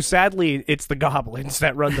 No, sadly, it's the goblins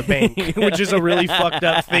that run the bank, which is a really fucked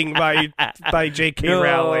up thing by J.K.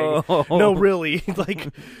 Rowling. No, really, like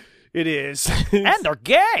it is, and they're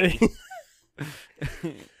gay.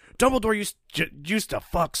 Dumbledore used to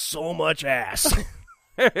fuck so much ass.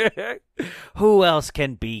 Who else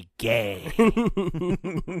can be gay?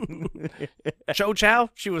 Cho Chow,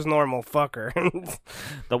 she was normal. Fuck her.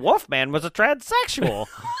 The Wolfman was a transsexual.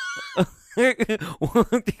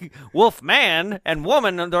 Wolfman and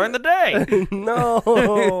woman during the day. No.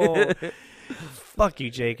 Fuck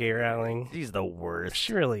you, J.K. Rowling. She's the worst.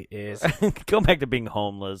 She really is. Go back to being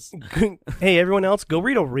homeless. Hey, everyone else, go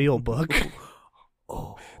read a real book.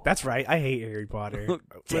 Oh, that's right. I hate Harry Potter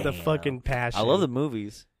with a fucking passion. I love the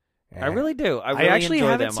movies. Yeah. I really do. I really actually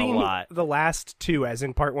enjoy haven't them seen a lot. the last two, as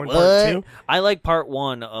in part 1, What? part 2. I like part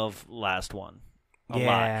 1 of last one. A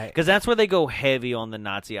lot. Because that's where they go heavy on the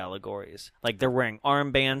Nazi allegories. Like, they're wearing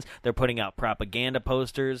armbands, they're putting out propaganda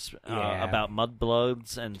posters about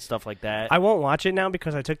mudbloods and stuff like that. I won't watch it now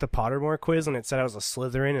because I took the Pottermore quiz and it said I was a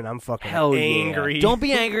Slytherin and I'm fucking angry. Yeah. Don't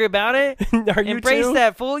be angry about it. Are you Embrace too?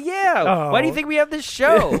 that, fool. Yeah. Oh. Why do you think we have this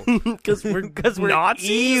show? Because we're Nazis?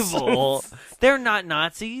 evil. They're not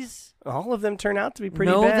Nazis. All of them turn out to be pretty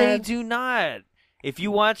no, bad. they do not. If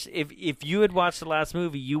you had watched the last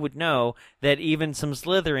movie, you would know that even some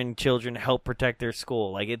Slytherin children help protect their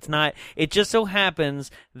school. Like, it's not. It just so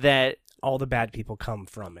happens that all the bad people come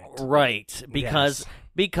from it. Right, because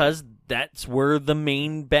that's where the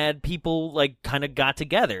main bad people like kind of got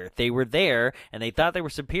together. They were there and they thought they were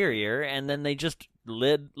superior, and then they just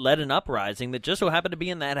led an uprising that just so happened to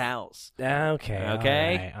be in that house. Okay. All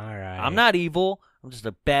right. I'm not evil. I'm just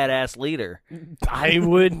a badass leader. I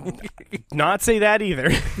would not say that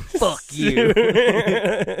either. Fuck you.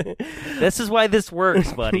 This is why this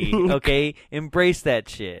works, buddy. Okay? Embrace that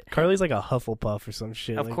shit. Carly's like a Hufflepuff or some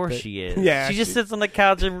shit. Of like course that. she is. Yeah, she just sits on the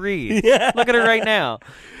couch and reads. Yeah. Look at her right now.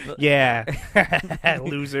 Yeah.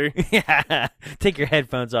 Loser. Yeah. Take your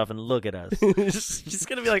headphones off and look at us. She's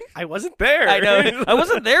going to be like, I wasn't there. I know. I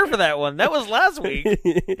wasn't there for that one. That was last week.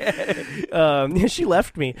 She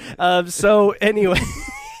left me. So anyway.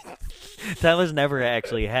 Tyler's never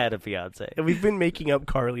actually had a fiance. We've been making up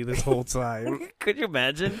Carly this whole time. Could you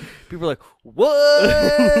imagine? People are like,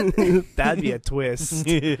 what? That'd be a twist.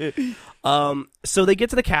 So they get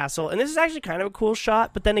to the castle, and this is actually kind of a cool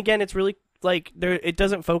shot, but then again, it's really like it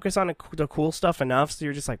doesn't focus on the cool stuff enough, so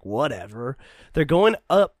you're just like, whatever. They're going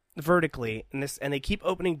up vertically, and they keep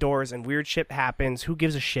opening doors, and weird shit happens. Who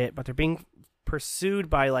gives a shit? But they're being pursued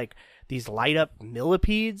by like these light up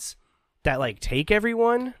millipedes that like take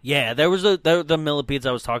everyone. Yeah, there was the millipedes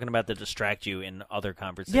I was talking about that distract you in other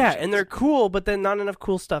conversations. Yeah, and they're cool, but then not enough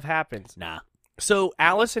cool stuff happens. Nah. So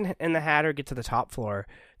Alice and the Hatter get to the top floor.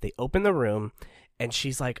 They open the room, and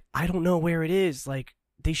she's like, I don't know where it is. Like,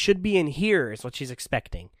 they should be in here, is what she's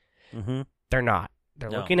expecting. Mm-hmm. They're not.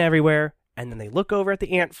 They're No. looking everywhere, and then they look over at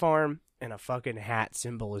the ant farm, and a fucking hat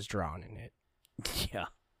symbol is drawn in it. Yeah.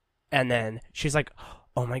 And then she's like,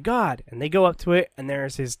 oh my God. And they go up to it, and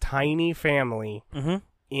there's his tiny family Mm-hmm.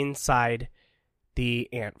 inside the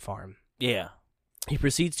ant farm. Yeah. He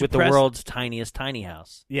proceeds to with the world's tiniest tiny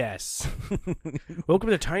house. Yes.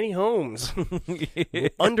 Welcome to Tiny Homes,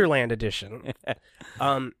 Underland edition.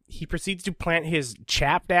 He proceeds to plant his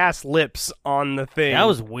chapped ass lips on the thing. That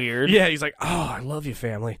was weird. Yeah, he's like, "Oh, I love you,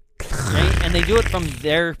 family." And they do it from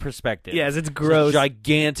their perspective. Yes, it's gross.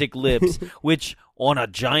 Gigantic lips, which on a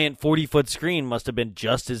giant 40-foot screen must have been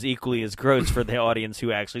just as equally as gross for the audience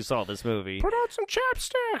who actually saw this movie. Put on some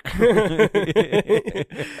chapstick.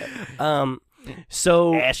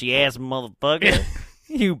 So Ashy ass motherfucker.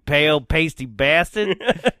 You pale pasty bastard.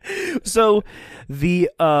 So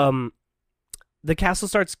the castle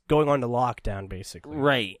starts going on to lockdown, basically.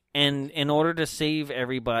 Right. And in order to save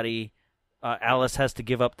everybody, Alice has to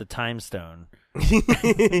give up the time stone.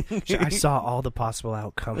 I saw all the possible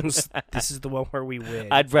outcomes. This is the one where we win.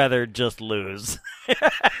 I'd rather just lose.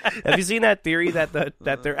 Have you seen that theory that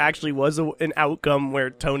there actually was an outcome where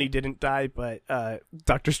Tony didn't die, but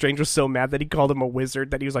Doctor Strange was so mad that he called him a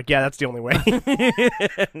wizard that he was like, "Yeah, that's the only way."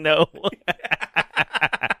 No.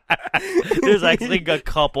 There's actually a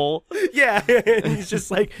couple. Yeah, he's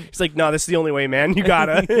like, "No, this is the only way, man. You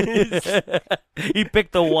gotta." He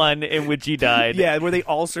picked the one in which he died. Yeah, where they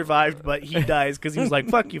all survived, but he dies because he was like,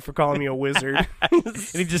 "Fuck you for calling me a wizard." And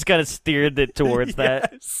he just kind of steered it towards that.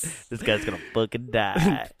 Yes. This guy's gonna fucking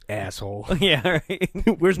die. Asshole. Yeah, right.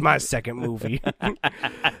 Where's my second movie?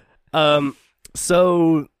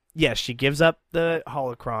 So yeah, she gives up the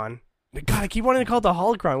holocron. God, I keep wanting to call it the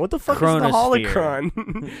holocron. What the fuck is the Chronosphere.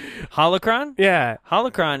 holocron? Holocron? Yeah,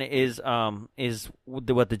 Holocron is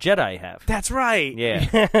what the Jedi have. that's right.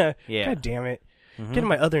 Yeah. Yeah. God damn it. Getting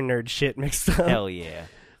my other nerd shit mixed up. Hell yeah.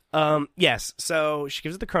 Yes. So she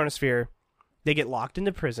gives it the chronosphere. They get locked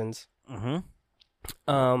into prisons. Mm-hmm.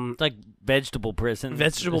 It's like vegetable prison.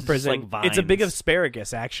 vegetable It's just prison. like It's a big vines.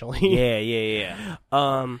 asparagus, actually. Yeah.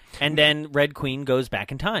 And then Red Queen goes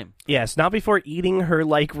back in time. Yes, not before eating her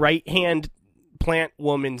like right hand plant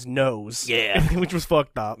woman's nose. Yeah. Which was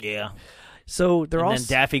fucked up. Yeah. So they're all And then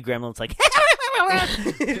Daffy Gremlin's like,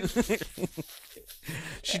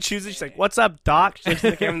 she chooses. She's like, "What's up, Doc?" She looks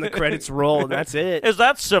at the camera and the credits roll, and that's it. is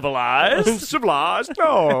that civilized? Civilized?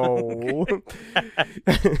 No.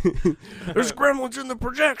 There's gremlins in the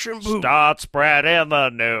projection booth. Start spreading the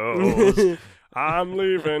news. I'm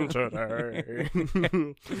leaving today.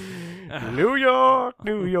 New York,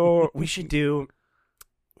 New York. We should do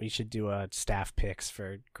staff picks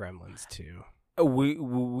for Gremlins too.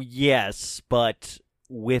 Yes, but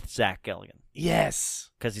with Zach Galligan. Yes.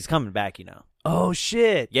 Because he's coming back, you know. Oh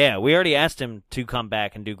shit. Yeah, we already asked him to come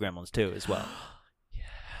back and do Gremlins 2 as well.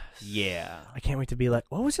 Yeah. I can't wait to be like,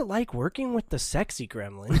 what was it like working with the sexy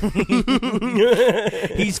gremlin?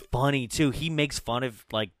 He's funny too. He makes fun of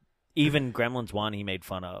like even Gremlins 1 he made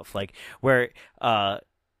fun of. Like where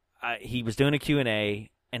he was doing a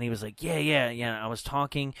Q&A and he was like, yeah, I was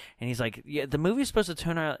talking and he's like, yeah, the movie's supposed to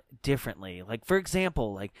turn out differently. Like for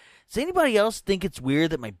example, like does anybody else think it's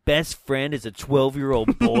weird that my best friend is a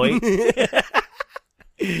 12-year-old boy?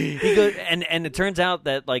 He goes, and it turns out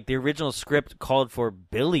that like the original script called for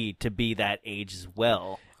Billy to be that age as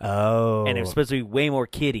well. Oh. And it was supposed to be way more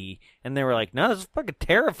kiddie. And they were like, no, this is fucking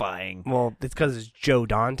terrifying. Well, it's because it's Joe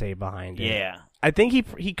Dante behind it. Yeah. I think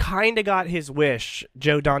he kind of got his wish,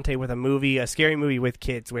 Joe Dante, with a scary movie with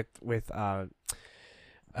kids with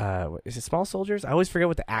is it Small Soldiers? I always forget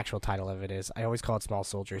what the actual title of it is. I always call it Small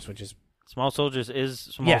Soldiers, which is Small Soldiers is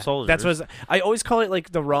Small Soldiers. That's what I always call it,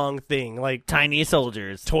 like the wrong thing, like Tiny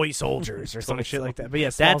Soldiers, Toy Soldiers, or some shit like that. But yeah,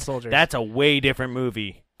 Small Soldiers. That's a way different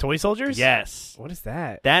movie. Toy Soldiers? Yes. What is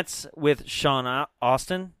that? That's with Sean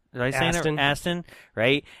Austin. Did I say Astin. that? Astin,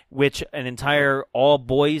 right? Which an entire all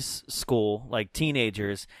boys school, like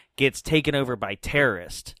teenagers, gets taken over by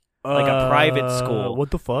terrorists, like a private school.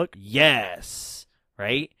 What the fuck? Yes,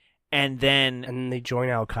 right. And then they join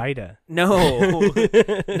Al Qaeda.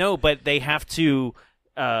 No, but they have to.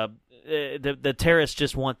 The terrorists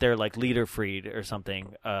just want their like leader freed or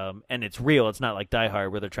something, and it's real. It's not like Die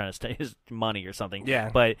Hard where they're trying to steal his money or something.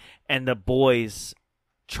 Yeah. And the boys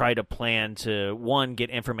try to plan to get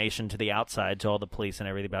information to the outside to all the police and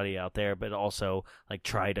everybody out there, but also like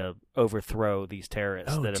try to overthrow these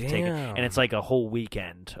terrorists that have taken. And it's like a whole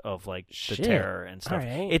weekend of like the terror and stuff.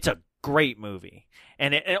 Right. It's a great movie,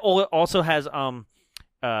 and it also has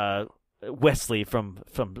Wesley from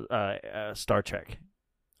Star Trek.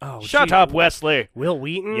 Oh, Shut up, Wesley. Will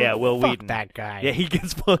Wheaton? Yeah, Will Fuck Wheaton. that guy. Yeah, he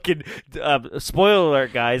gets fucking. Spoiler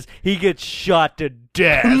alert, guys. He gets shot to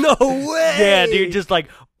death. No way. Yeah, dude, just like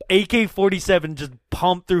AK-47 just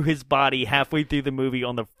pumped through his body halfway through the movie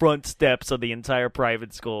on the front steps of the entire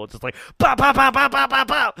private school. Just like, pow, pow, pow, pow, pow, pow,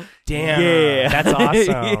 pow. Damn. Yeah. That's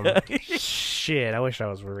awesome. Yeah. Shit, I wish that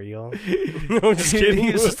was real. I'm just kidding.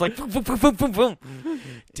 He was just like, boom, boom, boom, boom, boom, boom.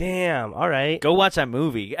 Damn. All right. Go watch that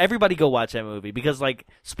movie. Everybody go watch that movie because, like,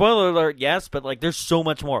 spoiler alert, yes, but, like, there's so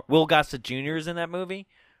much more. Will Gossett Jr. is in that movie.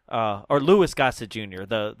 Or Louis Gossett Jr.,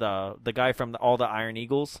 the guy from all the Iron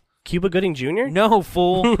Eagles. Cuba Gooding Jr.? No,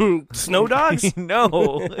 fool. Snow Dogs? No.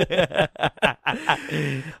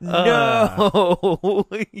 No.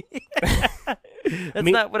 That's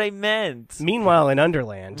not what I meant. Meanwhile, in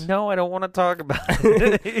Underland, No, I don't want to talk about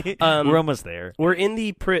it. We're almost there. we're in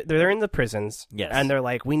the they're in the prisons. Yes. And they're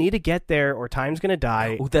like, we need to get there or time's gonna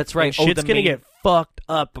die. Oh, that's right. And shit's the gonna main- get fucked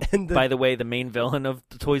up. And By the way, the main villain of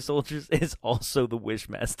the Toy Soldiers is also the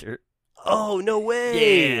Wishmaster. oh, no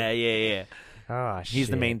way. Yeah. Oh, He's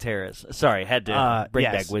the main terrorist. Sorry, had to bring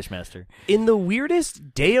yes. back Wishmaster. In the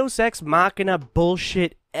weirdest Deus Ex Machina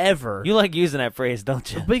bullshit ever. You like using that phrase,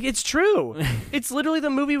 don't you? But it's true. It's literally the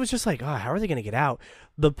movie was just like, oh, how are they going to get out?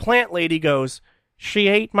 The plant lady goes, she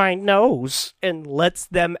ate my nose, and lets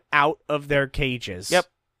them out of their cages.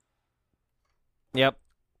 Yep.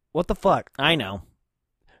 What the fuck? I know.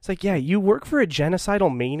 It's like, yeah, you work for a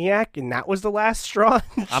genocidal maniac, and that was the last straw?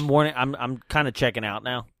 I'm warning. I'm kind of checking out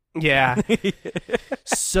now. Yeah.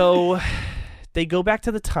 So they go back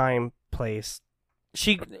to the time place.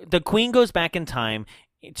 The queen goes back in time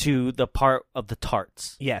to the part of the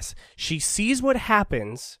tarts. Yes. She sees what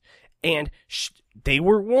happens, and they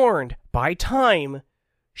were warned by time.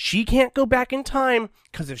 She can't go back in time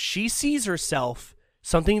because if she sees herself,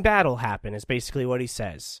 something bad will happen, is basically what he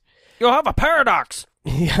says. You'll have a paradox.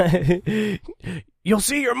 You'll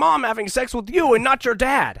see your mom having sex with you and not your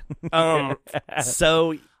dad.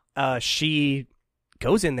 So she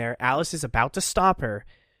goes in there. Alice is about to stop her.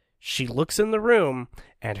 She looks in the room,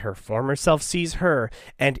 and her former self sees her.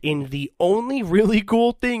 And in the only really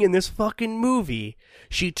cool thing in this fucking movie,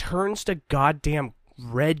 she turns to goddamn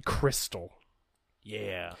red crystal.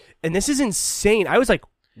 Yeah. And this is insane. I was like,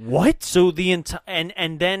 what? So the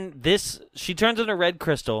and then this she turns into red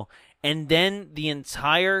crystal, and then the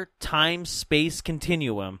entire time-space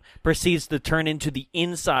continuum proceeds to turn into the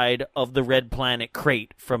inside of the red planet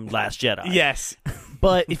crate from Last Jedi. Yes.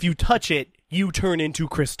 But if you touch it, you turn into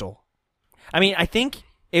crystal. I mean, I think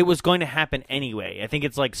it was going to happen anyway. I think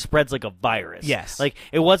it's like spreads like a virus. Yes. Like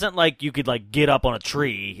it wasn't like you could like get up on a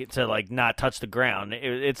tree to like not touch the ground.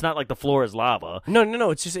 It's not like the floor is lava. No.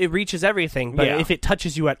 It's just, it reaches everything. But Yeah. if it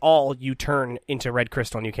touches you at all, you turn into red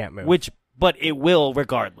crystal and you can't move. But it will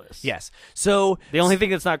regardless. Yes. So The only thing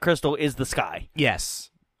that's not crystal is the sky. yes.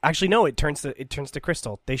 Actually, no. It turns to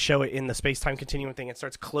crystal. They show it in the space time continuum thing. It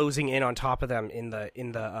starts closing in on top of them in the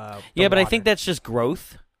Yeah, but I water. think that's just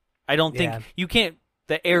growth. I don't think Yeah. you can't.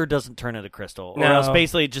 The air doesn't turn into crystal, or No. else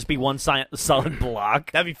basically it'd just be one solid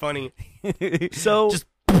block. That'd be funny. So Just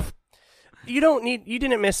you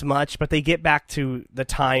didn't miss much, but they get back to the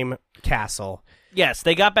time castle. Yes,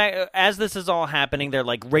 they got back as this is all happening. They're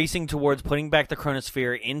like racing towards putting back the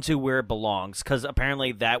chronosphere into where it belongs, because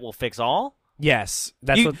apparently that will fix all. Yes,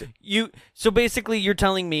 that's what. So basically, you're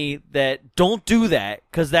telling me that don't do that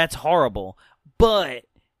because that's horrible. But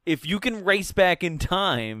if you can race back in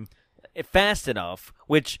time fast enough,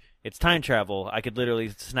 which it's time travel, I could literally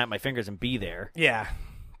snap my fingers and be there Yeah,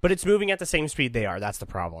 but it's moving at the same speed they are. That's the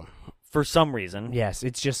problem. for some reason. Yes,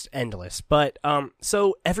 it's just endless. But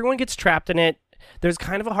so everyone gets trapped in it. There's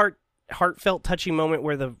kind of a heartfelt, touching moment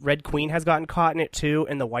where the Red Queen has gotten caught in it too,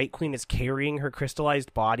 and the White Queen is carrying her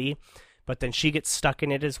crystallized body, but then she gets stuck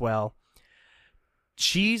in it as well.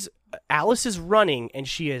 Alice is running, and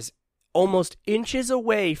she is almost inches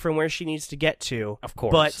away from where she needs to get to. Of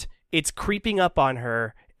course. But it's creeping up on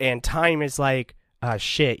her, and time is like,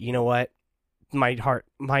 shit, you know what?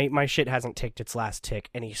 My shit hasn't ticked its last tick,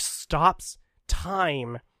 and he stops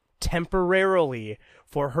time temporarily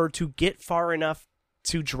for her to get far enough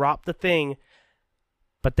to drop the thing,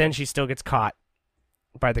 but then she still gets caught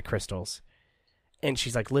by the crystals, and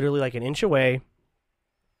she's like literally like an inch away,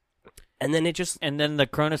 and then the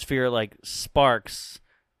chronosphere like sparks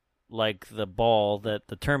like the ball that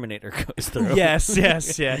the Terminator goes through. yes,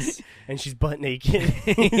 and she's butt naked.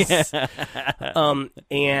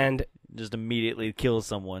 And just immediately kills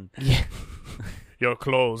someone. yeah. Your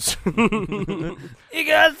clothes. You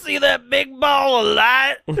gotta see that big ball of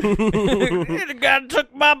light. The guy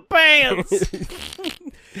took my pants.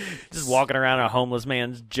 Just walking around a homeless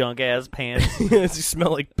man's junk ass pants. You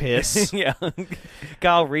smell like piss. Yeah.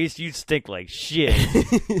 Kyle Reese, you stink like shit.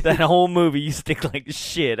 That whole movie, you stink like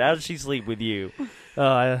shit. How did she sleep with you?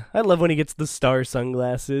 I love when he gets the star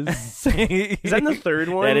sunglasses. Is that in the third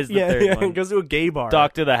one? That is the third one. He goes to a gay bar.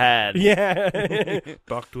 Talk to the hat. Yeah.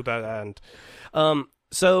 Talk to that hand.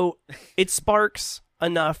 So it sparks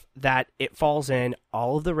enough that it falls in.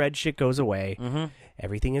 All of the red shit goes away. Mm-hmm.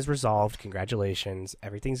 Everything is resolved. Congratulations.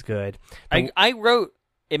 Everything's good. I wrote,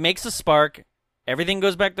 it makes a spark. Everything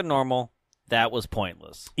goes back to normal. That was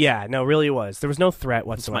pointless. Yeah, no, really it was. There was no threat That's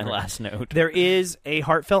whatsoever. my last note. There is a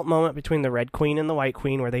heartfelt moment between the Red Queen and the White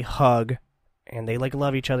Queen where they hug and they like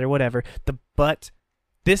love each other, whatever. But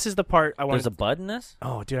this is the part I want. There's a bud in this?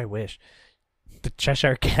 Oh, dude, I wish. The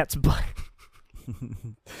Cheshire Cat's butt.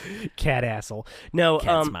 Cat asshole. No,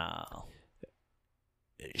 Cat smile.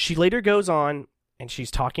 she later goes on and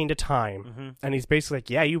she's talking to Time. Mm-hmm. And he's basically like,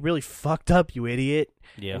 yeah, you really fucked up, you idiot.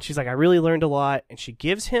 Yeah. And she's like, I really learned a lot. And she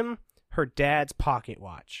gives him her dad's pocket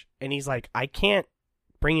watch. And he's like, I can't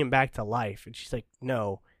bring him back to life. And she's like,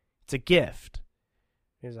 no, it's a gift.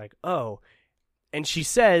 He's like, oh. And she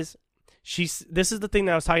says, this is the thing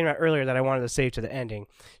that I was talking about earlier that I wanted to save to the ending.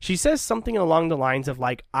 She says something along the lines of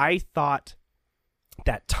like, I thought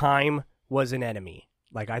that Time was an enemy.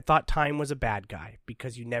 Like, I thought Time was a bad guy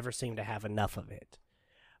because you never seem to have enough of it.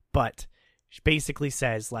 But she basically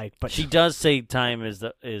says like, but She does say time is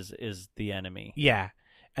the enemy. yeah.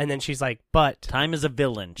 And then she's like, but Time is a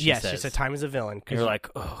villain, she says. she said Time is a villain. And you're like,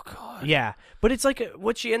 oh, God. Yeah. But it's like,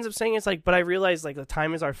 what she ends up saying is like, but I realize like the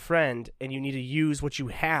Time is our friend and you need to use what you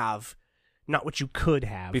have, not what you could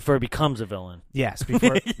have. Before he becomes a villain. Yes,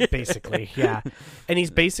 before basically, yeah. And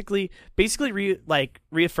he's basically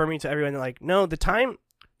reaffirming to everyone like, no, the Time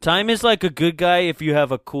Time is like a good guy if you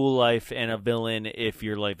have a cool life and a villain if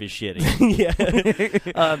your life is shitty.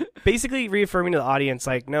 yeah. Basically reaffirming to the audience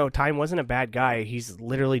like, no, Time wasn't a bad guy. He's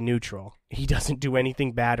literally neutral. He doesn't do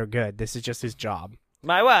anything bad or good. This is just his job.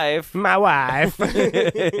 My wife. My wife.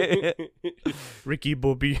 Ricky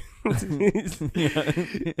Bobby.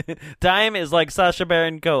 Time is like Sacha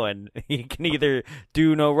Baron Cohen. He can either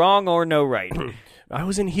do no wrong or no right. I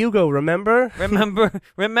was in Hugo, remember? Remember.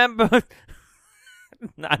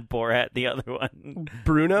 Not Borat, the other one.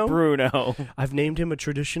 Bruno. I've named him a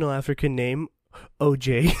traditional African name,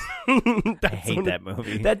 OJ. I hate that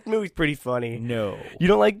movie. That movie's pretty funny. No. You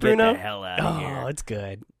don't like Bruno? Get the hell out of here. Oh, it's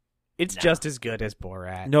good. It's just as good as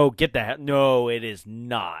Borat. No, get the hell. No, it is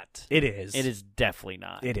not. It is. It is definitely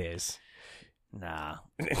not. It is. Nah.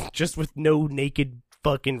 Just with no naked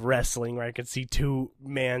fucking wrestling where I could see two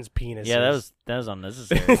man's penises. Yeah, that was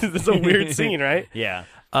unnecessary. That's a weird scene, right? Yeah.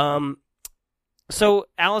 So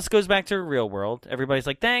Alice goes back to her real world. Everybody's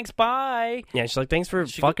like, thanks, bye. Yeah, she's like, thanks for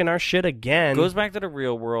fucking our shit again. Goes back to the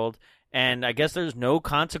real world, and I guess there's no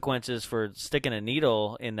consequences for sticking a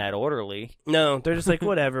needle in that orderly. No, they're just like,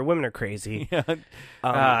 whatever, women are crazy. Yeah.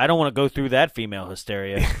 I don't want to go through that female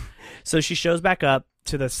hysteria. So she shows back up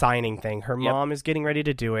to the signing thing. Her Yep. mom is getting ready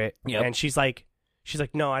to do it, Yep. and she's like,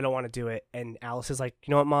 no, I don't want to do it. And Alice is like,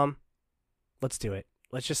 you know what, Mom? Let's do it.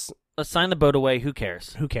 Let's sign the boat away. Who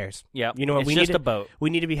cares? Who cares? Yeah. You know what? It's We just need a boat. We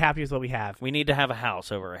need to be happy with what we have. We need to have a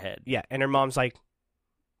house over our head. Yeah, and her mom's like,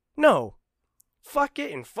 no, fuck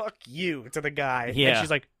it and fuck you to the guy. Yeah. And she's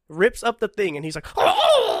like, rips up the thing, and he's like,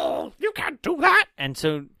 oh, you can't do that. And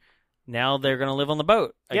so now they're going to live on the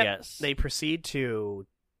boat, I Yep. guess. They proceed to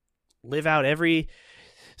live out every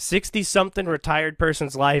 60-something retired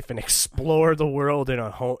person's life and explore the world in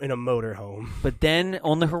a motorhome. But then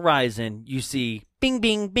on the horizon, you see bing,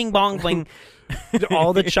 bing, bing, bong, bling.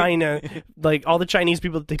 all the Chinese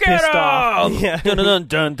people that they Get pissed off! off. Yeah. Dun dun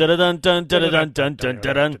dun dun dun dun dun dun dun dun dun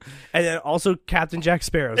dun. And then also Captain Jack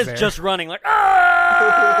Sparrow's It's there. just running like,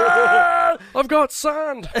 ah! I've got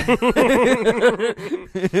sand.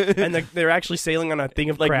 And they're actually sailing on a thing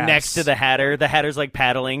of Like crabs. next to the Hatter. The Hatter's like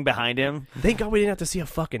paddling behind him. Thank God we didn't have to see a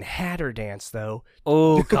fucking Hatter dance, though.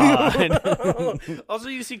 Oh, God. Also,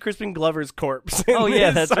 you see Crispin Glover's corpse. Oh,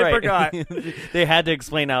 yeah, This, that's right. I forgot. They had to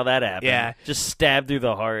explain how that happened. Yeah. Just stabbed through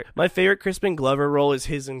the heart. My favorite Crispin Glover role is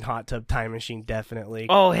his in Hot Tub Time Machine, definitely.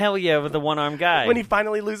 Oh, hell yeah, with the one-armed guy. When he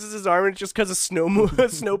finally loses his arm, and it's just because a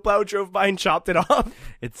snowplow drove by and chopped it off.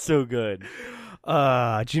 It's so good.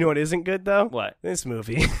 Do you know what isn't good, though? What? This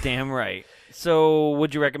movie. Damn right. So,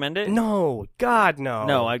 would you recommend it? No. God, no.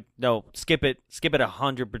 No, skip it. Skip it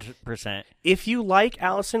 100%. If you like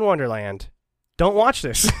Alice in Wonderland, don't watch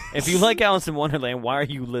this. If you like Alice in Wonderland, why are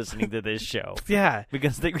you listening to this show? Yeah.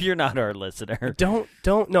 Because you're not our listener. Don't.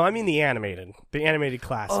 No, I mean the animated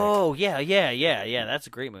classic. Oh, yeah. That's a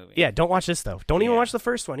great movie. Yeah, don't watch this, though. Don't even Yeah. watch the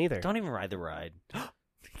first one, either. Don't even ride the ride.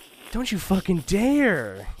 Don't you fucking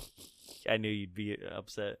dare. I knew you'd be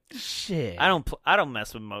upset. Shit. I don't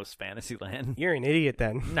mess with most Fantasyland. You're an idiot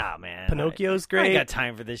then. Nah, man. Pinocchio's I great. ain't got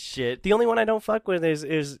time for this shit. The only one I don't fuck with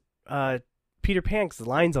is Peter Pan, 'cause the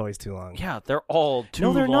line's always too long. Yeah, they're all too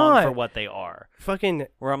No, they're long not. for what they are. Fucking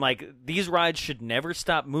Where I'm like, these rides should never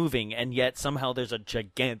stop moving, and yet somehow there's a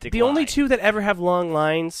gigantic the line. only two that ever have long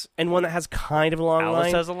lines, and one that has kind of a long line.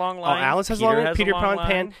 Alice has a long line. Oh, Alice has a Peter long line. has a Peter long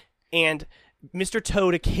Pan, line. and Mr.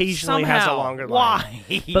 Toad occasionally has a Somehow. longer line.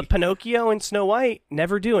 Why? But Pinocchio and Snow White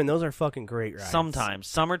never do, and those are fucking great rides. Sometimes.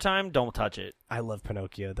 Summertime, don't touch it. I love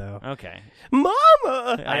Pinocchio though. Okay. Mama,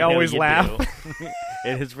 I know always you laugh. do.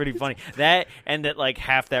 It is pretty funny. That and that like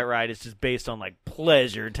half that ride is just based on like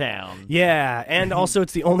Pleasure Town. Yeah, and also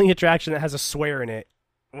it's the only attraction that has a swear in it.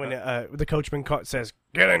 When the coachman says,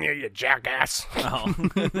 "Get in here, you jackass!" Oh.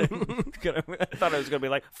 I thought it was gonna be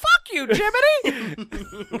like, "Fuck you, Jiminy!"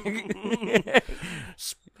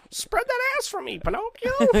 Spread that ass for me,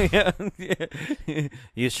 Pinocchio. Yeah.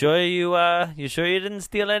 You sure you didn't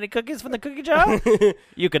steal any cookies from the cookie jar?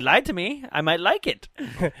 You could lie to me. I might like it.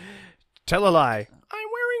 Tell a lie. I'm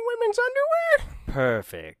wearing women's underwear.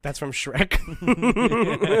 Perfect. That's from Shrek.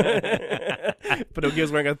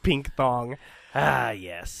 Pinocchio's wearing a pink thong. Ah,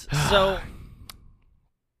 yes. So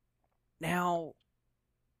now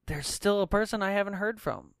there's still a person I haven't heard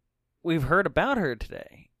from. We've heard about her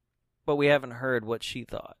today, but we haven't heard what she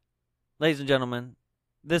thought. Ladies and gentlemen,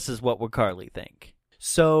 this is what would Carly think.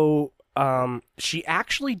 So, she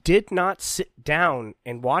actually did not sit down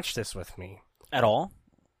and watch this with me. At all?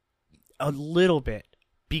 A little bit.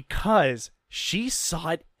 Because she saw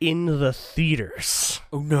it in the theaters.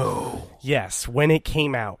 Oh, no. Yes, when it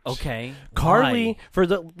came out. Okay. Carly, Why? for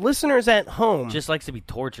the listeners at home, Just likes to be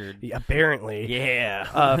tortured. apparently, Yeah.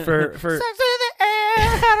 for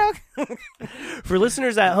for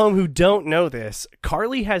listeners at home who don't know this,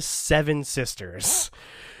 Carly has 7 sisters,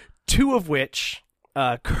 2 of which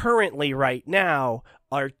currently right now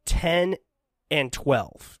are 10 and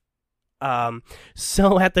 12.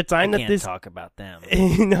 So at the time I that can't this talk about them.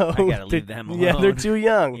 no, I gotta leave them alone. Yeah, they're too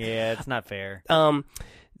young. Yeah, it's not fair.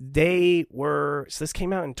 They were. So this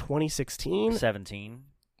came out in 2016. 17.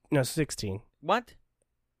 No, 16. What?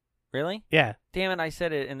 Really? Yeah. Damn it, I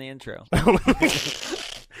said it in the intro.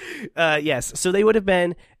 Yes. So they would have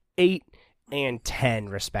been 8 and 10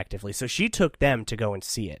 respectively. So she took them to go and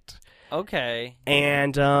see it. Okay.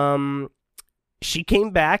 And she came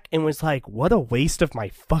back and was like, "What a waste of my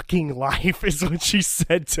fucking life," is what she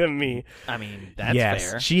said to me. I mean, that's yes,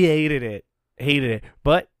 fair. she hated it.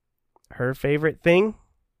 But her favorite thing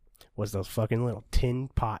was those fucking little tin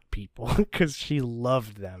pot people, because she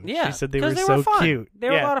loved them. Yeah, she said they 'cause were so fun. cute. They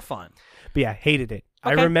were Yeah. a lot of fun. But yeah, hated it.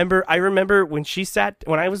 Okay. I remember when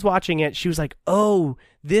I was watching it, she was like, "Oh,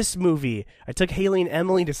 this movie. I took Haley and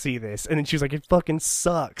Emily to see this." And then she was like, "It fucking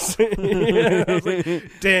sucks." I was like,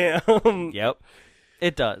 damn. Yep.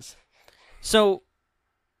 It does. So,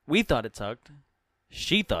 we thought it sucked.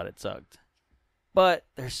 She thought it sucked. But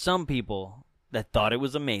there's some people that thought it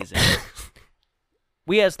was amazing.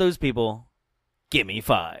 We asked those people, give me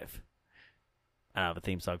 5. I don't have a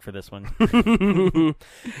theme song for this one. Give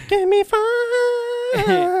me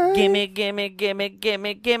 5. Gimme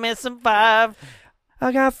some 5.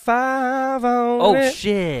 I got 5 on Oh, it.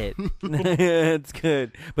 shit. It's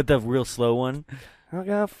good. But the real slow one. I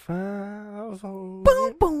got 5 on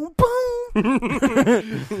Boom, boom, boom.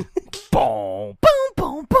 Boom, boom,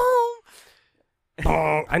 boom, boom.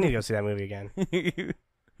 it. I need to go see that movie again.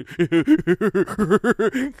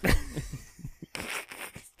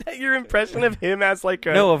 Your impression of him as like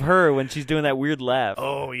a... No, of her when she's doing that weird laugh.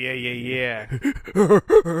 Oh, yeah. Fuck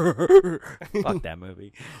that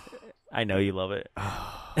movie. I know you love it.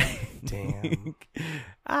 Damn.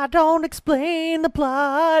 I don't explain the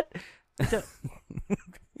plot.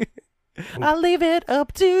 I'll leave it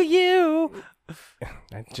up to you.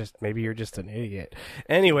 Maybe you're just an idiot.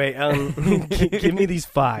 Anyway, give me these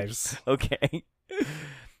 5s. Okay.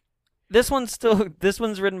 This one's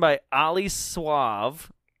written by Ali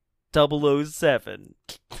Suave 007.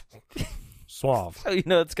 Suave. So you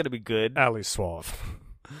know it's going to be good. Ali Suave.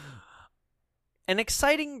 An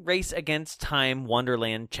exciting race against time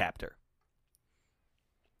Wonderland chapter.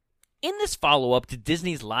 In this follow-up to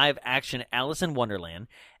Disney's live-action Alice in Wonderland,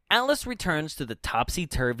 Alice returns to the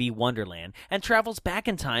topsy-turvy Wonderland and travels back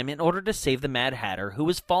in time in order to save the Mad Hatter, who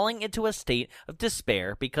is falling into a state of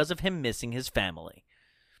despair because of him missing his family.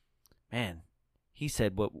 Man, he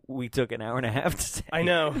said what we took an hour and a half to say. I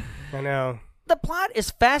know. The plot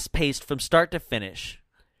is fast-paced from start to finish.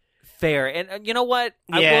 Fair. And you know what?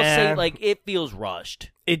 I will Yeah. say, like, it feels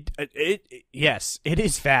rushed. Yes, it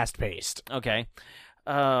is fast-paced. Okay.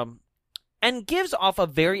 and gives off a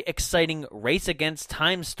very exciting race against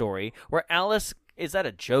time story where Alice... Is that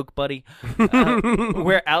a joke, buddy?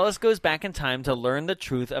 Where Alice goes back in time to learn the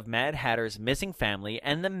truth of Mad Hatter's missing family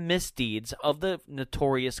and the misdeeds of the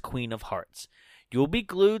notorious Queen of Hearts. You'll be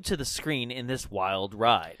glued to the screen in this wild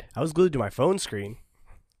ride. I was glued to my phone screen.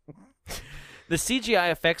 The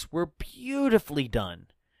CGI effects were beautifully done.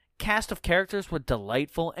 Cast of characters were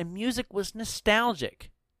delightful, and music was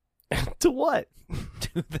nostalgic. To what?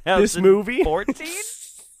 2014? This movie?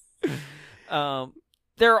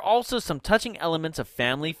 There are also some touching elements of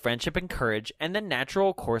family, friendship, and courage, and the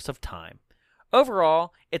natural course of time.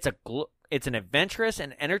 Overall, it's an adventurous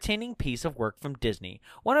and entertaining piece of work from Disney.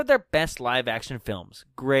 One of their best live-action films.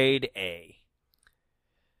 Grade A.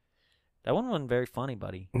 That one wasn't very funny,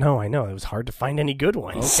 buddy. No, I know. It was hard to find any good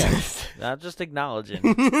ones. Okay. I'm just acknowledging.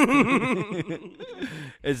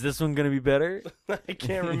 Is this one going to be better? I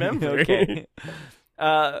can't remember. Okay.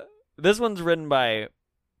 This one's written by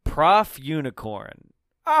Prof. Unicorn.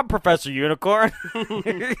 I'm Professor Unicorn.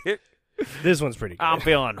 This one's pretty good. I'm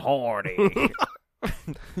feeling horny.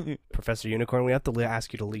 Professor Unicorn, we have to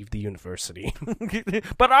ask you to leave the university.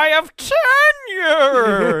 But I have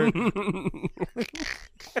tenure!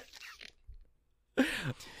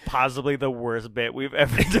 Possibly the worst bit we've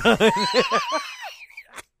ever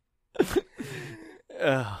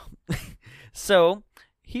done. So,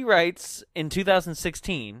 he writes in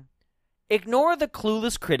 2016, ignore the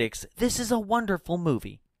clueless critics. This is a wonderful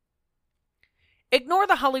movie. Ignore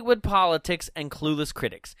the Hollywood politics and clueless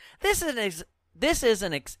critics. This is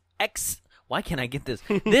an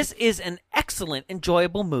excellent,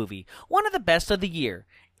 enjoyable movie. One of the best of the year.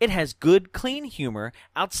 It has good, clean humor,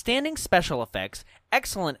 outstanding special effects,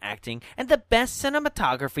 excellent acting, and the best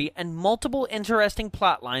cinematography and multiple interesting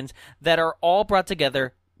plot lines that are all brought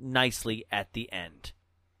together nicely at the end.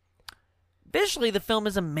 Visually, the film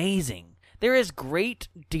is amazing. There is great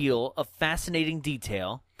deal of fascinating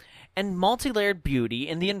detail and multi-layered beauty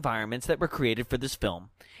in the environments that were created for this film.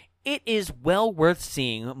 It is well worth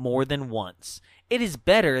seeing more than once. It is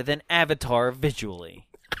better than Avatar visually.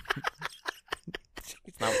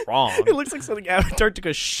 It's not wrong. It looks like something Avatar took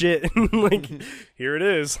a shit. Like, here it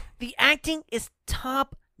is. The acting is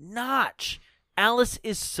top-notch. Alice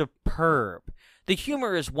is superb. The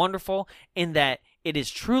humor is wonderful in that it is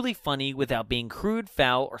truly funny without being crude,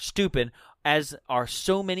 foul, or stupid, as are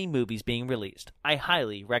so many movies being released. I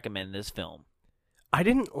highly recommend this film. I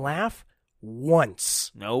didn't laugh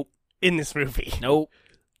once. Nope. In this movie. Nope.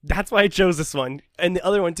 That's why I chose this one. And the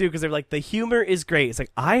other one, too, because they're like, the humor is great. It's like,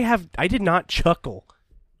 I did not chuckle.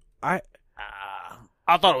 I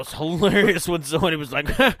thought it was hilarious when somebody was like,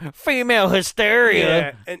 female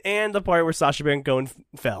hysteria. Yeah, and the part where Sacha Baron Cohen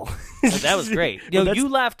fell. That was great. You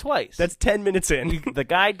laughed twice. That's 10 minutes in. The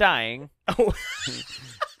guy dying. Oh.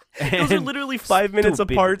 Those are literally 5 minutes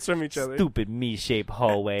apart from each other. Stupid me-shaped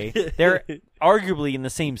hallway. They're arguably in the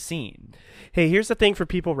same scene. Hey, here's the thing for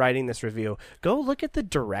people writing this review. Go look at the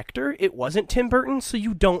director. It wasn't Tim Burton, so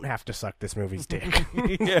you don't have to suck this movie's dick.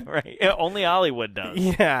 Yeah, right. Only Hollywood does.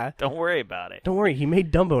 Yeah. Don't worry about it. Don't worry. He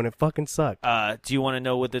made Dumbo, and it fucking sucked. Do you want to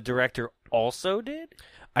know what the director also did?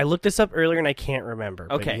 I looked this up earlier, and I can't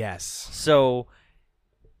remember. Okay. But yes. So,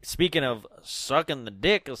 speaking of sucking the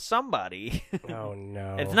dick of somebody. Oh,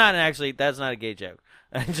 no. It's not actually, that's not a gay joke.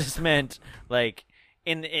 I just meant, like,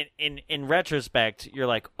 in retrospect, you're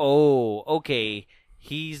like, oh, okay,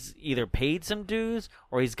 he's either paid some dues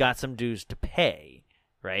or he's got some dues to pay,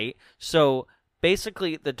 right? So,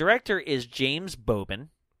 basically, the director is James Bobin,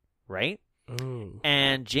 right?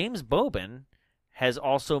 And James Bobin has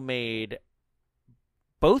also made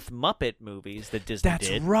both Muppet movies that Disney did.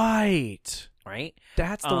 That's right. Right?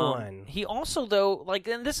 That's the one. He also, though, like,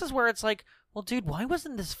 and this is where it's like, well, dude, why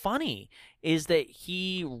wasn't this funny? Is that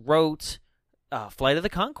he wrote Flight of the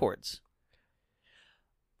Conchords.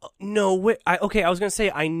 No, wait. I was going to say,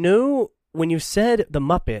 I know when you said the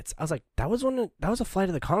Muppets, I was like, that was a Flight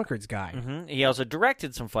of the Conchords guy. Mm-hmm. He also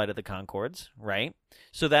directed some Flight of the Conchords, right?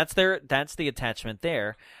 So that's the attachment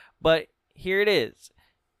there. But here it is.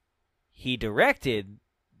 He directed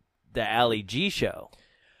the Ali G show.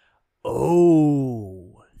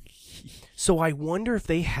 Oh. So I wonder if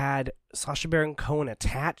they had Sacha Baron Cohen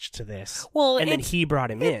attached to this, and then he brought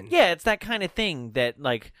him in. Yeah, it's that kind of thing that,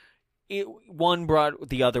 like, one brought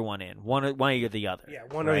the other one in. One or the other. Yeah,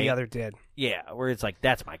 one or the other did. Yeah, where it's like,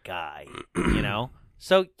 that's my guy, you know?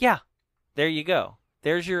 So, yeah, there you go.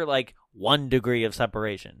 There's your, like, 1 degree of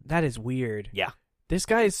separation. That is weird. Yeah. This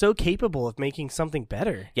guy is so capable of making something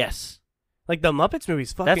better. Yes. Like, the Muppets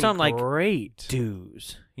movie's fucking that's on, like, great.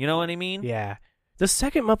 Dues. You know what I mean? Yeah. The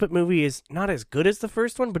second Muppet movie is not as good as the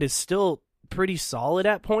first one, but is still pretty solid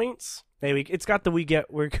at points. Hey, it's got the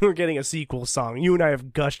we're getting a sequel song. You and I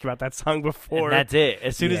have gushed about that song before. And that's it.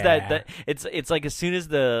 As soon as Yeah. that it's like as soon as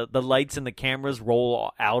the lights and the cameras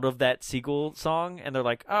roll out of that sequel song, and they're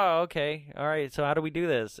like, oh, okay, all right. So how do we do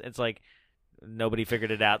this? It's like nobody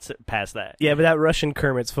figured it out past that. Yeah, but that Russian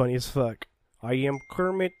Kermit's funny as fuck. I am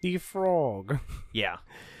Kermit the Frog. Yeah.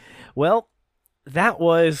 Well, that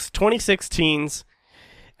was 2016's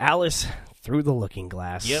Alice Through the Looking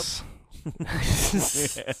Glass. Yep.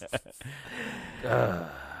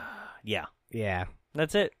 Yeah. Yeah,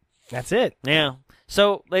 That's it. that's it. Yeah.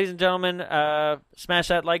 So, ladies and gentlemen, smash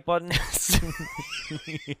that like button.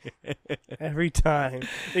 Every time.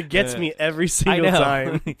 It gets me every I single know.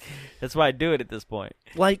 time. That's why I do it at this point.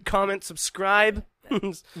 Like, comment, subscribe.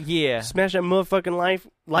 Yeah. Smash that motherfucking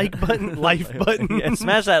like button. Life button. Yeah,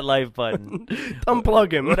 smash that live button.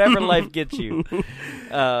 Unplug him. Whatever life gets you.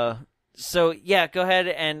 So, yeah, go ahead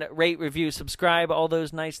and rate, review, subscribe, all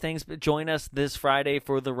those nice things. But join us this Friday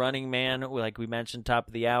for The Running Man, like we mentioned, top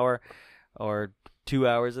of the hour, or 2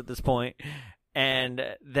 hours at this point.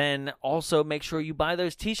 And then also make sure you buy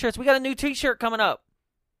those T-shirts. We got a new T-shirt coming up.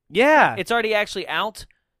 Yeah. It's already actually out,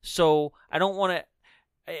 so I don't want to...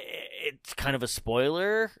 It's kind of a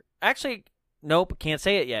spoiler. Actually, nope, can't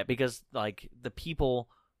say it yet because, like, the people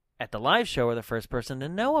at the live show are the first person to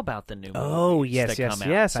know about the new movies Oh, yes, that yes, come out.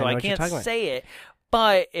 yes. So I know I what you're can't talking about. say it.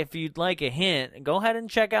 But if you'd like a hint, go ahead and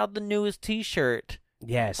check out the newest T-shirt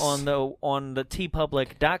yes. on the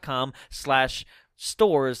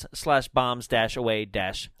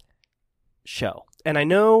tpublic.com/stores/bombs-away-show. And I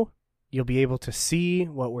know you'll be able to see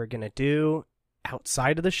what we're going to do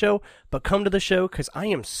outside of the show, but come to the show because I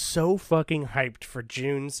am so fucking hyped for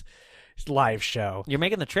June's live show. You're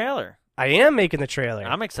making the trailer. I am making the trailer.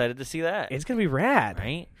 I'm excited to see that. It's going to be rad.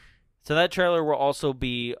 Right? So that trailer will also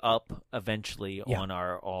be up eventually Yeah. on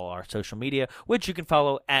all our social media, which you can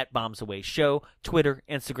follow at Bombs Away Show, Twitter,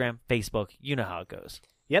 Instagram, Facebook. You know how it goes.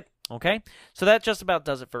 Yep. Okay? So that just about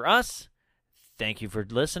does it for us. Thank you for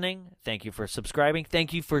listening. Thank you for subscribing.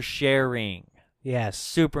 Thank you for sharing. Yes.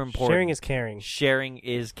 Super important. Sharing is caring. Sharing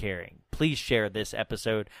is caring. Please share this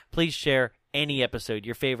episode. Please share any episode,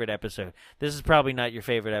 your favorite episode. This is probably not your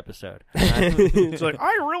favorite episode. It's like,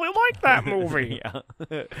 I really like that movie.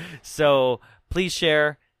 Yeah. So please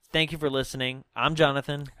share. Thank you for listening. I'm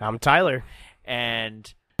Jonathan, I'm Tyler.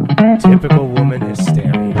 and Typical woman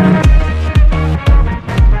hysteria.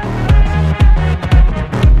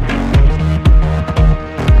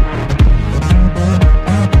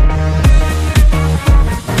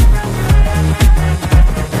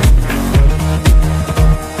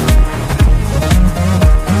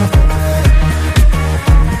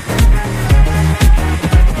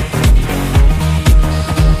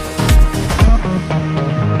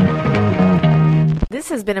 This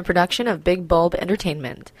has been a production of Big Bulb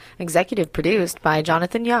Entertainment, executive produced by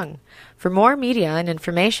Jonathan Young. For more media and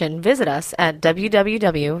information, visit us at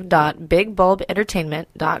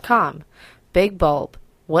www.bigbulbentertainment.com. Big Bulb,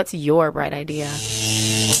 what's your bright idea?